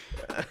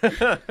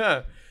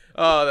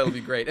 Oh, that'll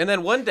be great. And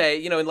then one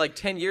day, in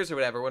 10 years or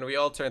whatever, when we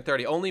all turn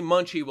 30, only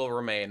Munchie will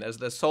remain as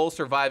the sole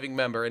surviving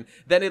member, and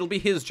then it'll be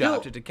his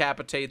job to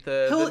decapitate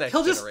the next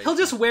generation. He'll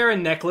just wear a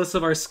necklace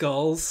of our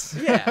skulls.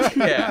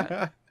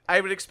 Yeah. I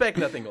would expect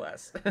nothing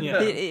less.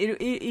 Yeah.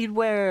 He'd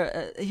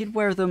wear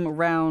them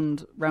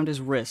around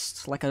his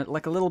wrists like a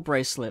little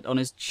bracelet on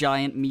his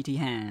giant meaty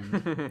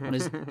hand, on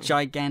his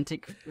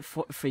gigantic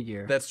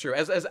figure. That's true.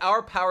 As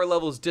our power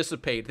levels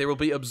dissipate, they will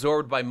be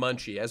absorbed by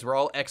Munchie as we're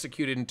all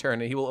executed in turn,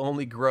 and he will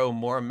only grow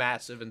more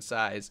massive in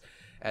size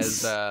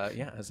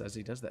as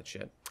he does that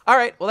shit. All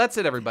right, well that's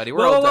it, everybody.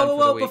 We're all done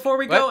for the week. Before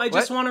we go, I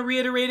just want to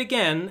reiterate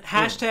again: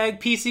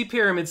 hashtag PC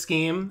Pyramid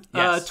Scheme.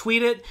 Yes.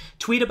 Tweet it.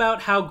 Tweet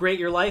about how great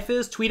your life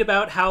is. Tweet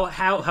about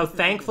how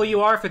thankful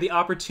you are for the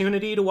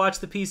opportunity to watch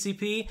the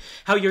PCP.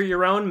 How you're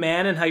your own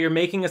man and how you're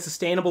making a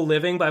sustainable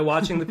living by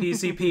watching the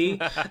PCP.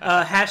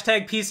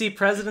 Hashtag PC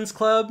President's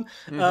Club.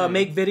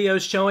 Make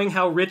videos showing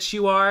how rich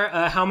you are,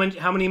 how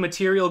many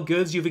material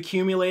goods you've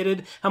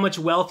accumulated, how much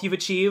wealth you've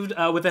achieved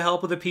with the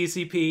help of the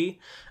PCP.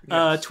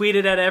 Yes. Tweet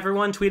it at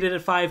everyone. Tweet it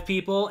at 5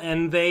 people,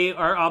 and they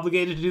are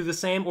obligated to do the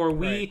same, or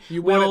we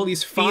you want will at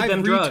least feed 5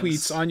 them retweets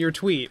drugs. on your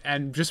tweet,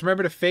 and just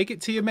remember to fake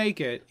it till you make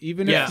it.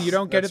 Even if you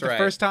don't get it the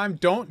first time,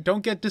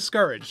 don't get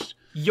discouraged.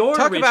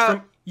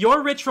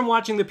 You're rich from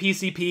watching the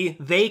PCP.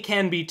 They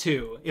can be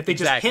too if they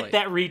just hit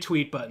that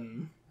retweet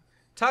button.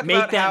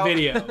 Make that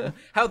video.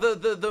 How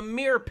the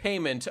mere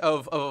payment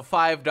of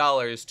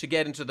 $5 to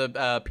get into the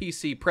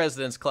PC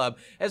President's Club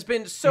has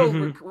been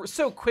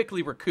so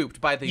quickly recouped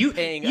by the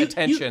paying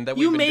attention that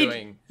we've been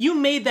doing. You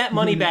made that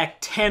money back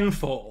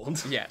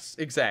tenfold. Yes,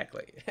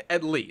 exactly.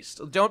 At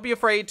least. Don't be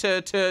afraid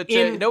to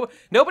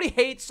nobody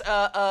hates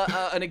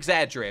an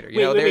exaggerator.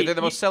 You know, they're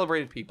the most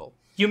celebrated people.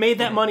 You made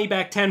that money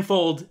back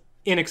tenfold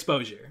in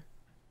exposure.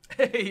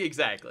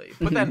 Exactly.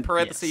 Put that in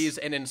parentheses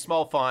and in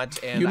small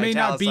font and you may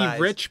italicized. not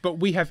be rich, but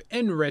we have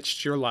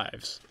enriched your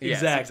lives.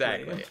 Yes,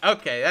 exactly.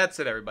 Okay, that's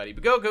it, everybody.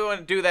 But go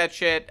and do that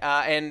shit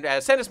and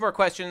send us more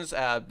questions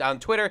on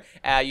Twitter.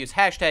 Use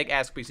hashtag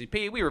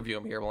AskPCP. We review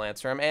them here. We'll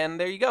answer them. And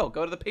there you go.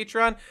 Go to the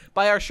Patreon,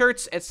 buy our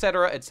shirts,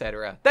 etc.,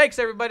 etc. Thanks,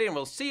 everybody, and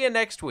we'll see you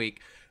next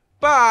week.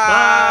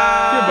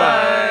 Bye.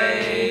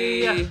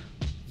 Goodbye.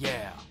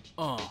 Yeah.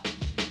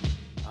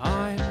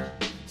 I'm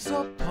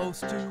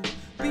supposed to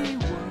be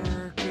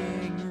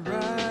working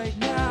right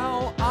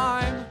now.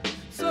 I'm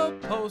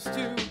supposed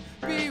to